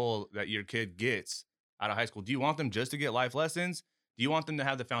ultimate goal that your kid gets out of high school? Do you want them just to get life lessons? Do you want them to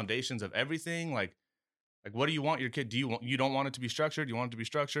have the foundations of everything? Like what do you want your kid? You don't want it to be structured? You want it to be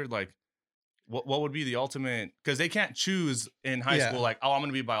structured? Like, what would be the ultimate? Because they can't choose in high Yeah. school. Like, oh, I'm going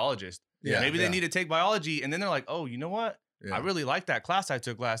to be a biologist. Yeah, Maybe they yeah. need to take biology, and then they're like, oh, you know what? Yeah. I really like that class I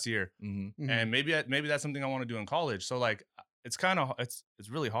took last year. Mm-hmm. Mhm. And maybe that's something I want to do in college. So like, it's kind of it's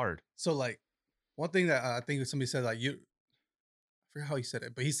really hard. So like one thing that I think somebody said, like I forget how he said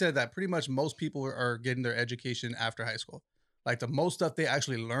it, but he said that pretty much most people are getting their education after high school. Like the most stuff they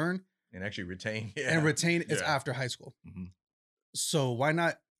actually learn And actually retain. and retain is Yeah. after high school. Mhm. So why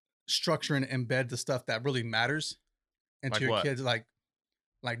not structure and embed the stuff that really matters into Like your what? kids, like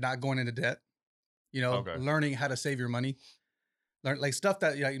not going into debt, Okay. learning how to save your money, learn like stuff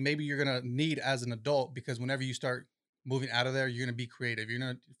that like maybe you're gonna need as an adult, because whenever you start moving out of there, you're gonna be creative. You're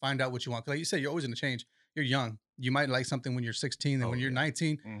gonna find out what you want. 'Cause like you said, you're always gonna change. You're young. You might like something when you're 16, and Oh, when you're yeah.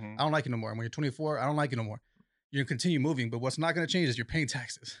 19, Mm-hmm. I don't like it no more. And when you're 24, I don't like it no more. You're gonna continue moving, but what's not gonna change is you're paying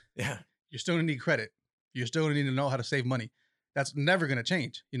taxes. Yeah. You're still gonna need credit. You're still gonna need to know how to save money. That's never gonna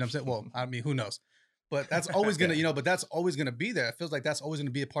change. You know what I'm saying? Well, I mean, who knows? But that's always gonna, Yeah. but that's always gonna be there. It feels like that's always gonna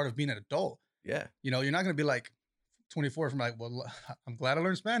be a part of being an adult. Yeah. You're not gonna be like 24 from like, well, I'm glad I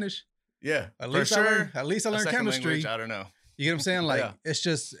learned Spanish. Yeah. At For least sure. I learned chemistry. I don't know. You get what I'm saying? Like Yeah. it's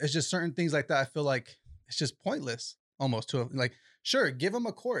just certain things like that. I feel like it's just pointless almost to like, sure, give them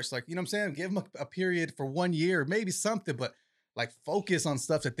a course. Like, you know what I'm saying? Give them a period for 1 year, maybe something, but like focus on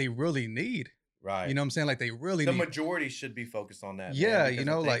stuff that they really need. Right. You know what I'm saying? Like they really the need. majority should be focused on that. man, Yeah, because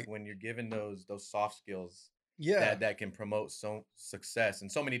I think like- when you're given those soft skills Yeah. that can promote so success in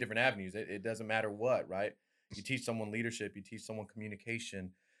so many different avenues. It doesn't matter what, right? You teach someone leadership, you teach someone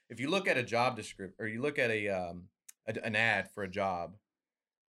communication. If you look at a job description or you look at an ad for a job,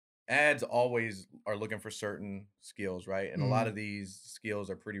 ads always are looking for certain skills, right? And a lot of these skills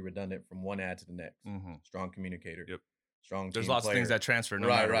are pretty redundant from one ad to the next. Mm-hmm. Strong communicator. Yep. Strong There's team lots of things player. that transfer. No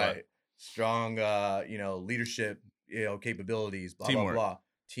right, matter right. what. Strong, leadership, capabilities, blah, Teamwork. blah, blah,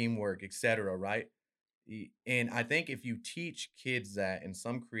 teamwork, etc. Right. And I think if you teach kids that in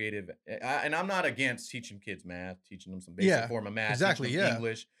some creative, and I'm not against teaching kids math, teaching them some basic Yeah, form of math, exactly, teaching them yeah.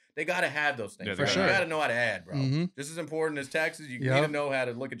 English, they got to have those things. Yeah, right? they For sure. You got to know how to add, bro. Mhm. Just as important as taxes, you need Yep. to know how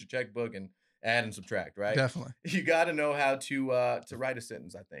to look at your checkbook and add and subtract, right? Definitely. You got to know how to write a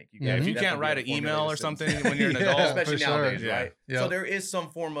sentence. I think. Yeah, if you can't write an email or something when you're an adult, especially for sure. nowadays, Yeah. right? Yeah. So there is some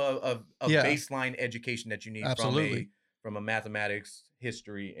form of Yeah. baseline education that you need Absolutely. from a mathematics,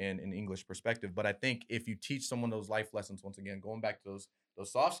 history, and an English perspective. But I think if you teach someone those life lessons, once again, going back to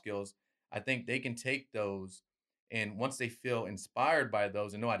those soft skills, I think they can take those, and once they feel inspired by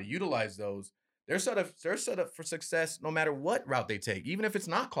those and know how to utilize those, they're set up for success no matter what route they take, even if it's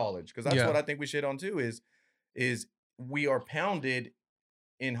not college. Because that's Yeah. what I think we shit on too is we are pounded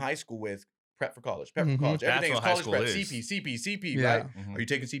in high school with prep for college, prep Mhm. for college. That's Everything is what high college school prep, is. CP, Yeah. right? Mhm. Are you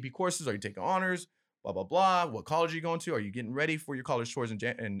taking CP courses? Are you taking honors? Blah, blah, blah. What college are you going to? Are you getting ready for your college tours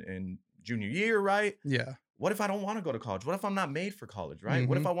in junior year, right? Yeah. What if I don't want to go to college? What if I'm not made for college, right?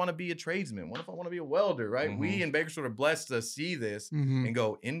 What if I want to be a tradesman? What if I want to be a welder, right? We in Bakersfield are blessed to see this Mhm. and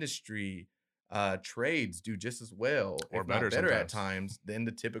go industry trades do just as well Or if not better better at sometimes. times than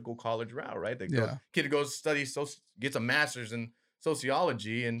the typical college route, right? Yeah. Kid goes study gets a master's in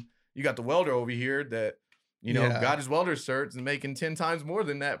sociology, and you got the welder over here that Yeah. got his welder certs and making 10 times more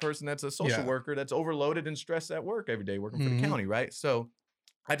than that person that's a social Yeah. worker that's overloaded and stressed at work every day working for Mhm. the county, right? So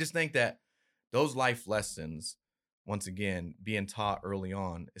I just think that those life lessons, once again, being taught early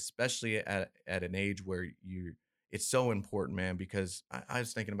on, especially at an age where it's so important, man, because I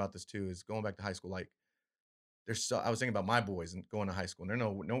was thinking about this too, is going back to high school, like I was thinking about my boys and going to high school, and they're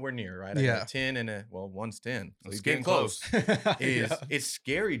nowhere near, right? I Yeah. got 10 and one's 10. So It's he's getting getting close. Yeah. It's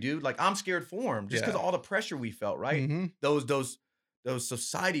scary, dude. Like I'm scared for him just because Yeah. of all the pressure we felt, right? Mhm. Those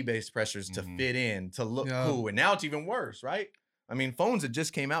society-based pressures to Mhm. fit in, to look Yeah. cool. And now it's even worse, right? I mean, phones had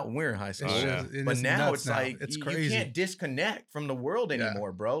just came out when we were in high It's school. Oh, yeah. just- it But is now nuts it's like it's you crazy. can't disconnect from the world Yeah.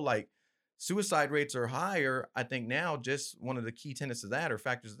 anymore, bro. Like suicide rates are higher. I think now just one of the key tenets of that or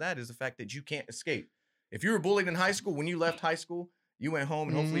factors of that is the fact that you can't escape. If you were bullied in high school, when you left high school, you went home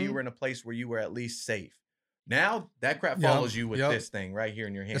and hopefully you Mhm. were in a place where you were at least safe. Now that crap Yep, follows you with yep. this thing right here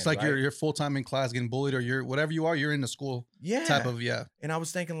in your hand. It's like right? you're full time in class getting bullied, or you're whatever you are. You're in the school yeah. type of yeah. And I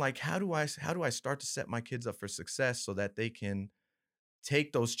was thinking, like, how do I start to set my kids up for success so that they can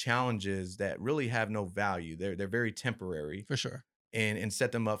take those challenges that really have no value? They're very temporary, For sure. and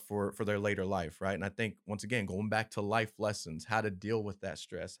set them up for their later life, right? And I think once again, going back to life lessons, how to deal with that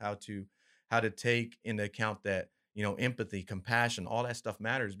stress, how to take into account that empathy, compassion, all that stuff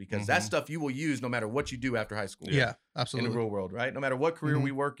matters because that Mhm. stuff you will use no matter what you do after high school. Yeah, In absolutely. the real world, right? No matter what career Mhm.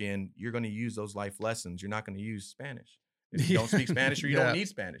 we work in, you're going to use those life lessons. You're not going to use Spanish. If you don't speak Spanish or you Yeah. don't need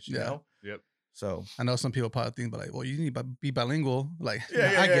Spanish, you Yeah. know? Yep. So I know some people probably think, but like, well, you need to be bilingual. Like,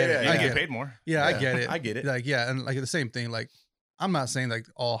 Yeah, I get yeah, it. You I get get it. paid more. Yeah, I Yeah, get it. I get it. Like, yeah, and like the same thing. Like, I'm not saying like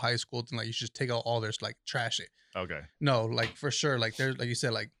all high school thing. Like, you should just take out all their like trash it. Okay. No, like for sure. Like there's like you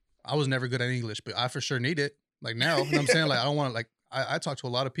said, like I was never good at English, but I for sure need it. Like now, you know what I'm saying? Like I don't want to like I talk to a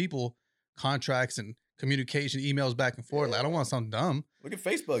lot of people, contracts and communication, emails back and forth. Like I don't want something dumb. look at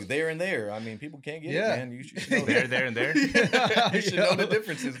Facebook, there and there. I mean, people can't get Yeah. it, man. You should know There, that. there, and there. You should know the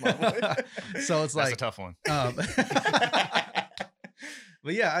differences, my boy. So it's That's a like, tough one.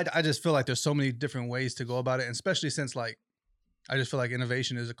 but yeah, I just feel like there's so many different ways to go about it, and especially since like I just feel like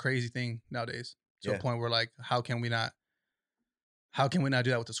innovation is a crazy thing nowadays to a Yeah. point where like how can we not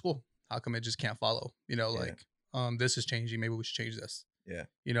do that with the school? How come it just can't follow? You know, Yeah. like this is changing. Maybe we should change this. Yeah.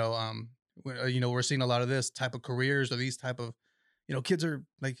 You know, we're seeing a lot of this type of careers or these type of, kids are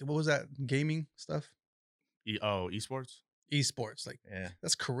like, what was that gaming stuff? Esports. Esports, like Yeah.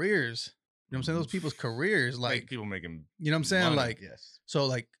 that's careers. You know what I'm saying? Those people's careers, Like like, people making. you know what I'm saying? money. Like, Yes. so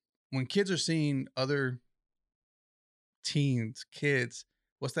like when kids are seeing other kids,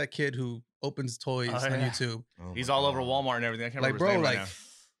 what's that kid who opens toys Oh, on yeah. YouTube? Oh He's my all over God. Walmart and everything. I can't Like, remember his bro, name right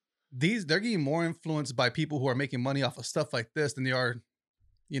like now. they're getting more influenced by people who are making money off of stuff like this than they are,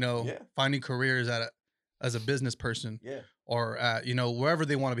 Yeah. finding careers as a business person Yeah. or at, wherever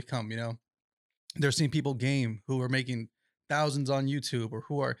they want to become, They're seeing people game who are making thousands on YouTube or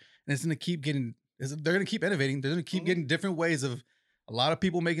who are, and it's going to keep getting, they're going to keep innovating. They're going to keep Mhm. getting different ways of a lot of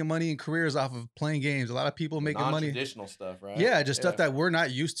people making money and careers off of playing games. A lot of people making money. Non-traditional stuff, right? Yeah, just stuff that we're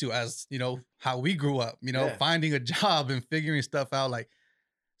not used to as, how we grew up, Yeah. finding a job and figuring stuff out. Like,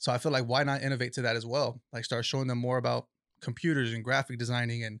 so I feel like why not innovate to that as well? Like start showing them more about computers and graphic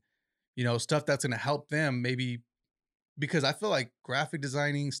designing and, stuff that's going to help them maybe, because I feel like graphic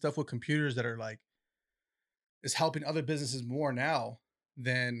designing stuff with computers that are like, is helping other businesses more now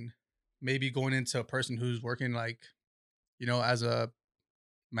than maybe going into a person who's working like, as a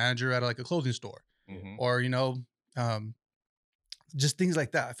manager at like a clothing store Mhm. or, just things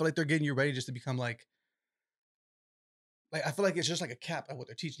like that. I feel like they're getting you ready just to become like I feel like it's just like a cap at what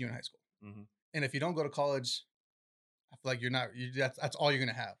they're teaching you in high school. Mhm. And if you don't go to college, I feel like you're not. That's all you're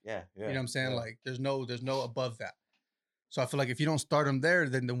gonna have. Yeah. You know what I'm saying? yeah. Like there's no above that. So I feel like if you don't start them there,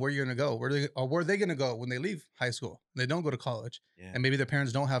 then where are you gonna go? Where are they gonna go when they leave high school? They don't go to college, Yeah. and maybe their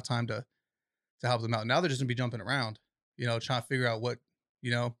parents don't have time to help them out. Now they're just gonna be jumping around, trying to figure out what,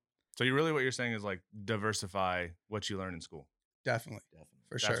 So what you're saying is like diversify what you learn in school. definitely Definitely.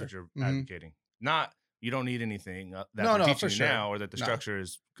 for That's sure. what you're Mhm. advocating. Not you don't need anything that No, they're no, teaching for you sure. now, or that the No. structure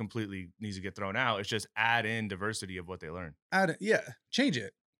is completely needs to get thrown out. It's just add in diversity of what they learn. Change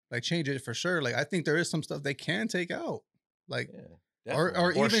it. Like change it for sure. Like I think there is some stuff they can take out. Like Yeah. or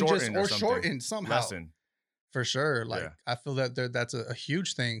definitely. even just shorten or or something. shorten somehow. Lesson. For sure. Like Yeah. I feel that that's a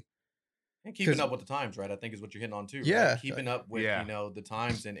huge thing. And keeping 'Cause- up with the times, right? I think is what you're hitting on too. Right? Yeah. Keeping up with Yeah. the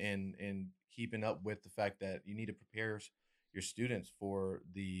times and keeping up with the fact that you need to prepare your students for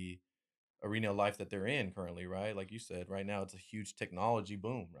the arena of life that they're in currently, right? Like you said, right now it's a huge technology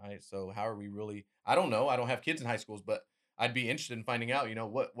boom, right? So how are we really? I don't know. I don't have kids in high schools, but I'd be interested in finding out.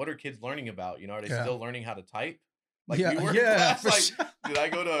 What are kids learning about? Are they Yeah. still learning how to type? Like Yeah, you were in yeah, class, for like sure. did I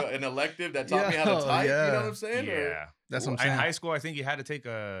go to an elective that taught me how Yo, to type? You know yeah. what I'm saying? Or- Yeah. That's what I'm In saying. high school, I think you had to take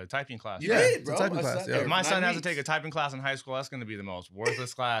a typing class. You Yeah, did, it's a bro. typing I class, sat yeah. there If my for son 9 has to take a weeks. typing class in high school, that's going to be the most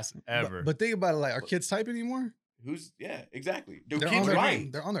worthless class ever. But think about it, like, are kids typing anymore? Exactly. Do They're kids on their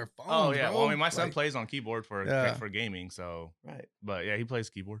write? They're on their phones. oh yeah, bro. well, I mean, my son Like, plays on keyboard for Yeah. for gaming, so Right. but yeah, he plays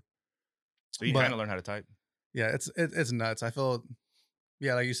keyboard, so you But- kind of learn how to type. Yeah, it's nuts. I feel,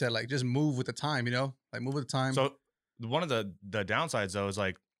 yeah, like you said, like just move with the time. Like move with the time. So one of the downsides though is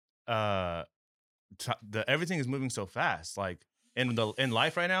like everything is moving so fast. Like in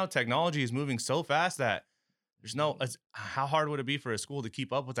life right now, technology is moving so fast that there's no. How hard would it be for a school to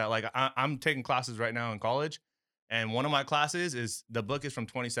keep up with that? Like I'm taking classes right now in college, and one of my classes is the book is from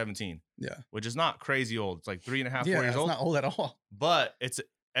 2017. Yeah. which is not crazy old. It's like 3.5, 4 yeah, years it's old. not old at all. But it's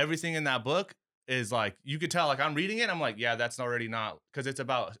everything in that book is like you could tell. Like I'm reading it, I'm like, yeah, that's already not because it's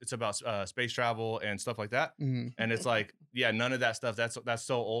about space travel and stuff like that. Mhm. And it's like, yeah, none of that stuff. That's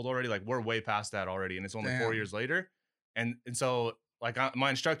so old already. Like we're way past that already, and it's only 4 Damn. years later. And so like my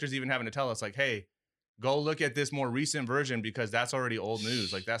instructor's even having to tell us like, hey, go look at this more recent version because that's already old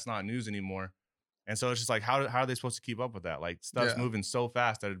news. Like that's not news anymore. And so it's just like, how are they supposed to keep up with that? Like stuff's Yeah. moving so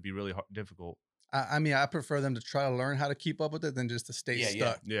fast that it'd be really difficult. I mean, I prefer them to try to learn how to keep up with it than just to stay Yeah,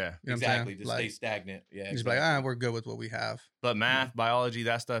 yeah. stuck. Yeah. You know what I'm Exactly. saying? To stay stagnant. Yeah. Just be like, we're good with what we have. But math, biology,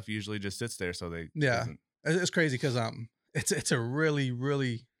 that stuff usually just sits there. So they Yeah. doesn't- It's crazy because it's a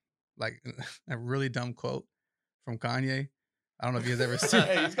really like a really dumb quote from Kanye. I don't know if you guys ever seen.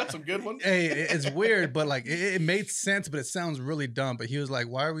 Hey, he's got some good ones. Hey, it's weird, but like it made sense, but it sounds really dumb. But he was like,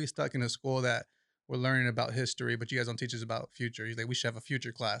 "Why are we stuck in a school that we're learning about history, but you guys don't teach us about future?" He's like, "We should have a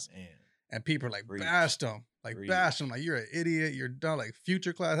future class." Man. And people are like Preach. bashed him, like Preach. bashed him, like you're an idiot, you're dumb, like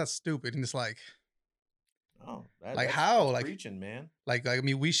future class, that's stupid. And it's like, Oh, Like how? that's Like- preaching, man. I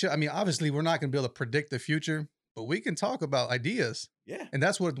mean, we should. I mean, obviously, we're not going to be able to predict the future, but we can talk about ideas, Yeah. and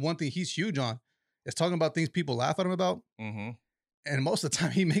that's what one thing he's huge on is talking about things people laugh at him about. Mhm. And most of the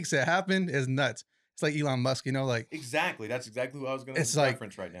time, he makes it happen. Is nuts. It's like Elon Musk, like Exactly. That's exactly who I was going It's to like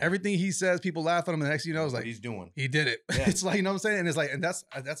reference right now. everything he says, people laugh at him, and the next thing you know, is what like he's doing. he did it. Yeah. It's like, you know what I'm saying? And it's like, and that's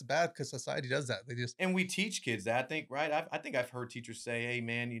bad because society does that. They just And we teach kids that, I think, right? I think I've heard teachers say, hey,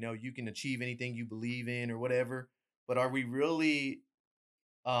 man, you can achieve anything you believe in or whatever. But are we really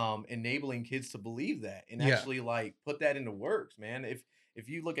enabling kids to believe that and Yeah. actually like put that into works, man? If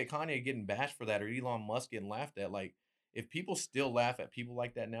you look at Kanye getting bashed for that or Elon Musk getting laughed at, like if people still laugh at people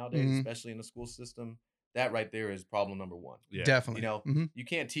like that nowadays, Mhm. especially in the school system, that right there is problem number one. Yeah. definitely, You know, Mhm. You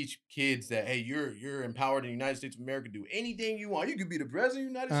can't teach kids that, hey, you're empowered in the United States of America, do anything you want. You could be the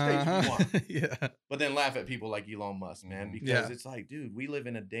president of the United States if you want. Uh-huh. yeah, But then laugh at people like Elon Musk, man, Mhm. because Yeah. it's like, dude, we live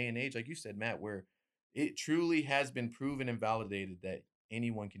in a day and age, like you said, Matt, where it truly has been proven and validated that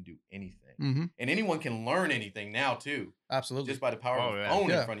anyone can do anything. hmm And anyone can learn anything now, too, absolutely, just by the power of Oh, a yeah. phone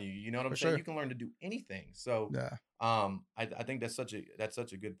Yeah. in front of you. You know what I'm For saying? sure. You can learn to do anything. So yeah, I think that's such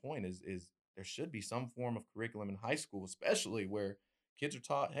a good point is there should be some form of curriculum in high school, especially where kids are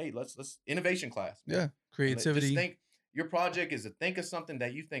taught, hey, let's innovation class. man. yeah, And creativity. Just think your project is to think of something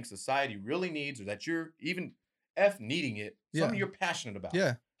that you think society really needs or that you're even needing it, something Yeah. you're passionate about.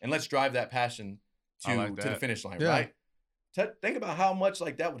 Yeah, And let's drive that passion I like to the that. finish line, Yeah. right? Think about how much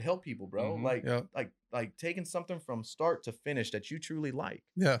like that would help people, bro. Mhm. Like, Yeah. like taking something from start to finish that you truly like.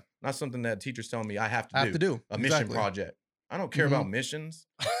 yeah. Not something that teachers tell me I have to I do. have to do A mission Exactly. project. I don't care Mhm. about missions.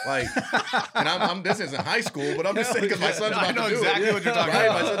 Like, and I'm this isn't high school, but I'm just saying because my son's I about know to do exactly it. what you're talking Right?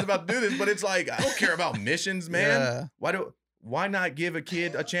 about. My son's about to do this, but it's like I don't care about missions, man. Yeah, Why not give a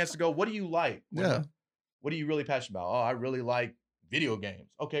kid a chance to go? What do you like? Yeah. What are you really passionate about? Oh, I really like video games.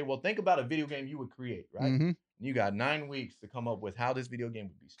 Okay, well, think about a video game you would create, right? Mhm. You got 9 weeks to come up with how this video game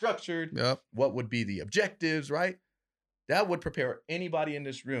would be structured, Yep. what would be the objectives, right? That would prepare anybody in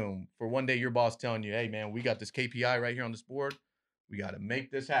this room for one day your boss telling you, hey, man, we got this KPI right here on this board. We got to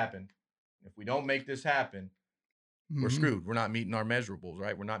make this happen. If we don't make this happen, we're Mhm. screwed. We're not meeting our measurables,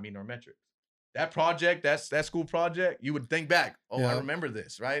 right? We're not meeting our metrics. That project, that school project, you would think back, oh, I Yep. remember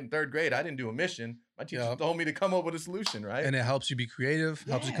this, right? In 3rd grade, I didn't do a mission. My teacher Yep. told me to come up with a solution, right? And it helps you be creative,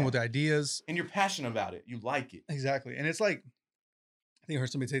 helps you come with ideas. And you're passionate about it. You like it. Exactly. And it's like, I think I heard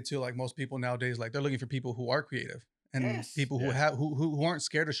somebody say too, like most people nowadays, like they're looking for people who are creative and Yes. people who Yeah. have who aren't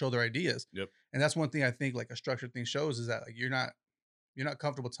scared to show their ideas. Yep. And that's one thing I think like a structured thing shows is that like you're not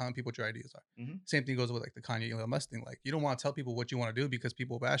comfortable telling people what your ideas are. Mhm. Same thing goes with like the Kanye Elon Musk thing. Like you don't want to tell people what you want to do because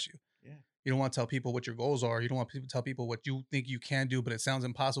people will bash you. Yeah. You don't want to tell people what your goals are. You don't want people to tell people what you think you can do, but it sounds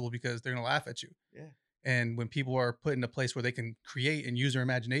impossible because they're gonna laugh at you. Yeah. And when people are put in a place where they can create and use their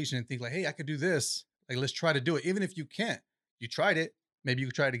imagination and think like, hey, I could do this. Like let's try to do it. Even if you can't, you tried it. Maybe you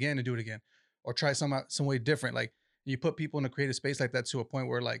could try it again and do it again, or try some way different. Like you put people in a creative space like that to a point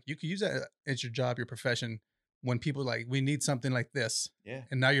where like you could use that as your job, your profession. When people like, we need something like this, Yeah.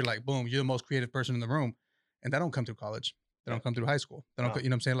 and now you're like, boom, you're the most creative person in the room, and that don't come through college. That don't come through high school. That don't, No. you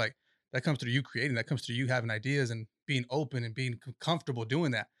know what I'm saying? Like that comes through you creating. That comes through you having ideas and being open and being comfortable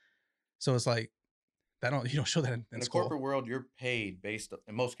doing that. So it's like you don't show that in In the school. corporate world, you're paid based,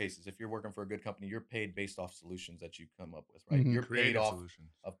 in most cases, if you're working for a good company, you're paid based off solutions that you come up with, right? Mhm. You're paid Creative off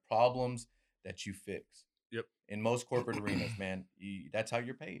solutions. of problems that you fix. Yep. In most corporate arenas, man, that's how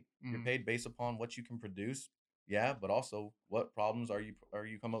you're paid. You're Mhm. paid based upon what you can produce, yeah, but also what problems are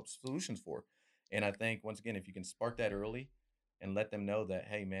you come up with solutions for. And I think once again, if you can spark that early and let them know that,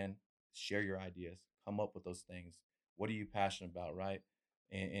 hey, man, share your ideas, come up with those things. What are you passionate about, right?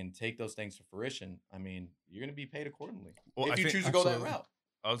 And take those things to fruition. I mean, you're going to be paid accordingly Well, if I you think- choose to go that Absolutely. route.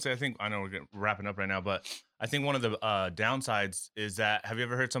 I would say I know we're wrapping up right now, but I think one of the downsides is that, have you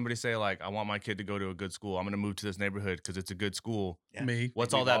ever heard somebody say like, I want my kid to go to a good school. I'm going to move to this neighborhood because it's a good school. Yeah. Me.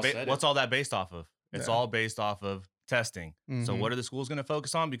 What's we've all that? all said it. What's all that based off of? It's Yeah. all based off of testing. So Mhm. what are the schools going to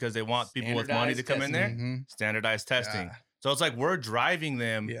focus on? Because they want people with money to Standardized come in there. Mhm. Standardized testing. Yeah. So it's like we're driving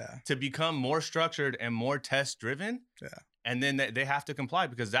them Yeah. to become more structured and more test driven. Yeah. And then they have to comply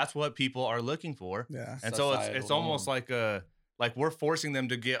because that's what people are looking for. Yeah. And so it's Societal almost norm. like we're forcing them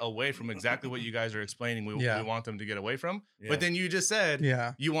to get away from exactly what you guys are explaining. We Yeah. want them to get away from. Yeah. But then you just said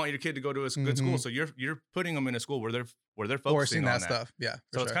Yeah. you want your kid to go to a good school, Mhm. so you're putting them in a school where they're Forcing focusing that on stuff. Yeah. for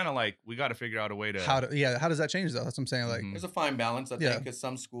So it's sure. kind of like we got to figure out a way to how does that change though? That's what I'm saying. Like, Mhm. There's a fine balance, I Yeah. think, because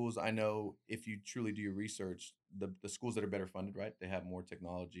some schools, I know, if you truly do your research, the schools that are better funded, right, they have more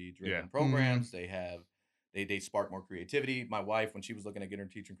technology driven Yeah. programs. They have they spark more creativity. My wife, when she was looking at getting her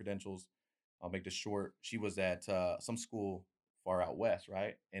teaching credentials, I'll make this short. She was at some school far out west,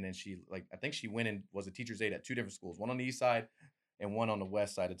 right, and then I think she went and was a teacher's aide at 2 different schools, one on the east side and one on the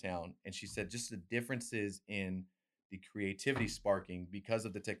west side of town. And she said just the differences in the creativity sparking because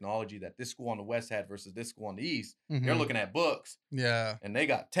of the technology that this school on the west had versus this school on the east. They're mhm. looking at books Yeah. and they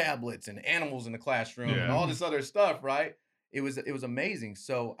got tablets and animals in the classroom and Yeah. all this other stuff, right? It was amazing.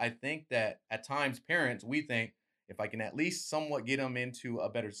 So I think that at times parents, we think if I can at least somewhat get them into a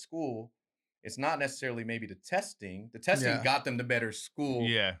better school, it's not necessarily maybe the testing. The testing Yeah. got them to better school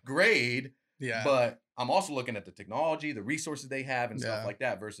Yeah. grade, Yeah. but I'm also looking at the technology, the resources they have and Yeah. stuff like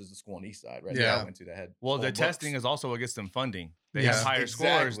that versus the school on the east side, right? Yeah. That I went to that had Well, full the of testing books. is also what gets them funding. They Yeah. have higher scores,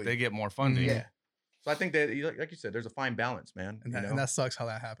 Exactly. they get more funding. Mhm. Yeah. So I think that, like you said, there's a fine balance, man. and you that, know? and that sucks how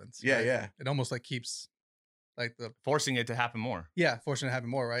that happens. Yeah, right? yeah. It almost like keeps like the Forcing it to happen more. fortunate to happen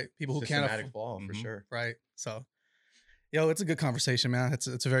more, right? People who can't Systematic flaw for Mhm. sure. right? So, it's a good conversation, man. It's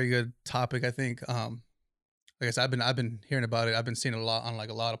a very good topic. I think. Like I said, I've been hearing about it. I've been seeing it a lot on like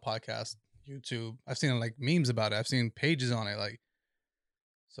a lot of podcasts, YouTube. I've seen like memes about it. I've seen pages on it. Like,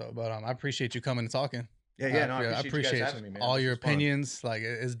 so, but I appreciate you coming and talking. Yeah, yeah. No, I appreciate you guys having me, man. all This your was fun. opinions. Like,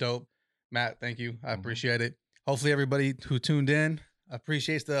 it's dope. Matt, thank you. I Mhm. appreciate it. Hopefully, everybody who tuned in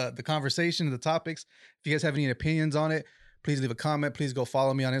appreciates the conversation, the topics. If you guys have any opinions on it, please leave a comment. Please go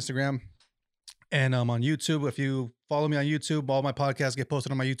follow me on Instagram and on YouTube. If you follow me on YouTube, all my podcasts get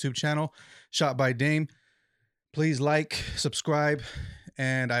posted on my YouTube channel, Shot by Dame. Please like, subscribe,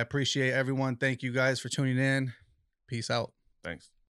 and I appreciate everyone. Thank you guys for tuning in. Peace out. Thanks.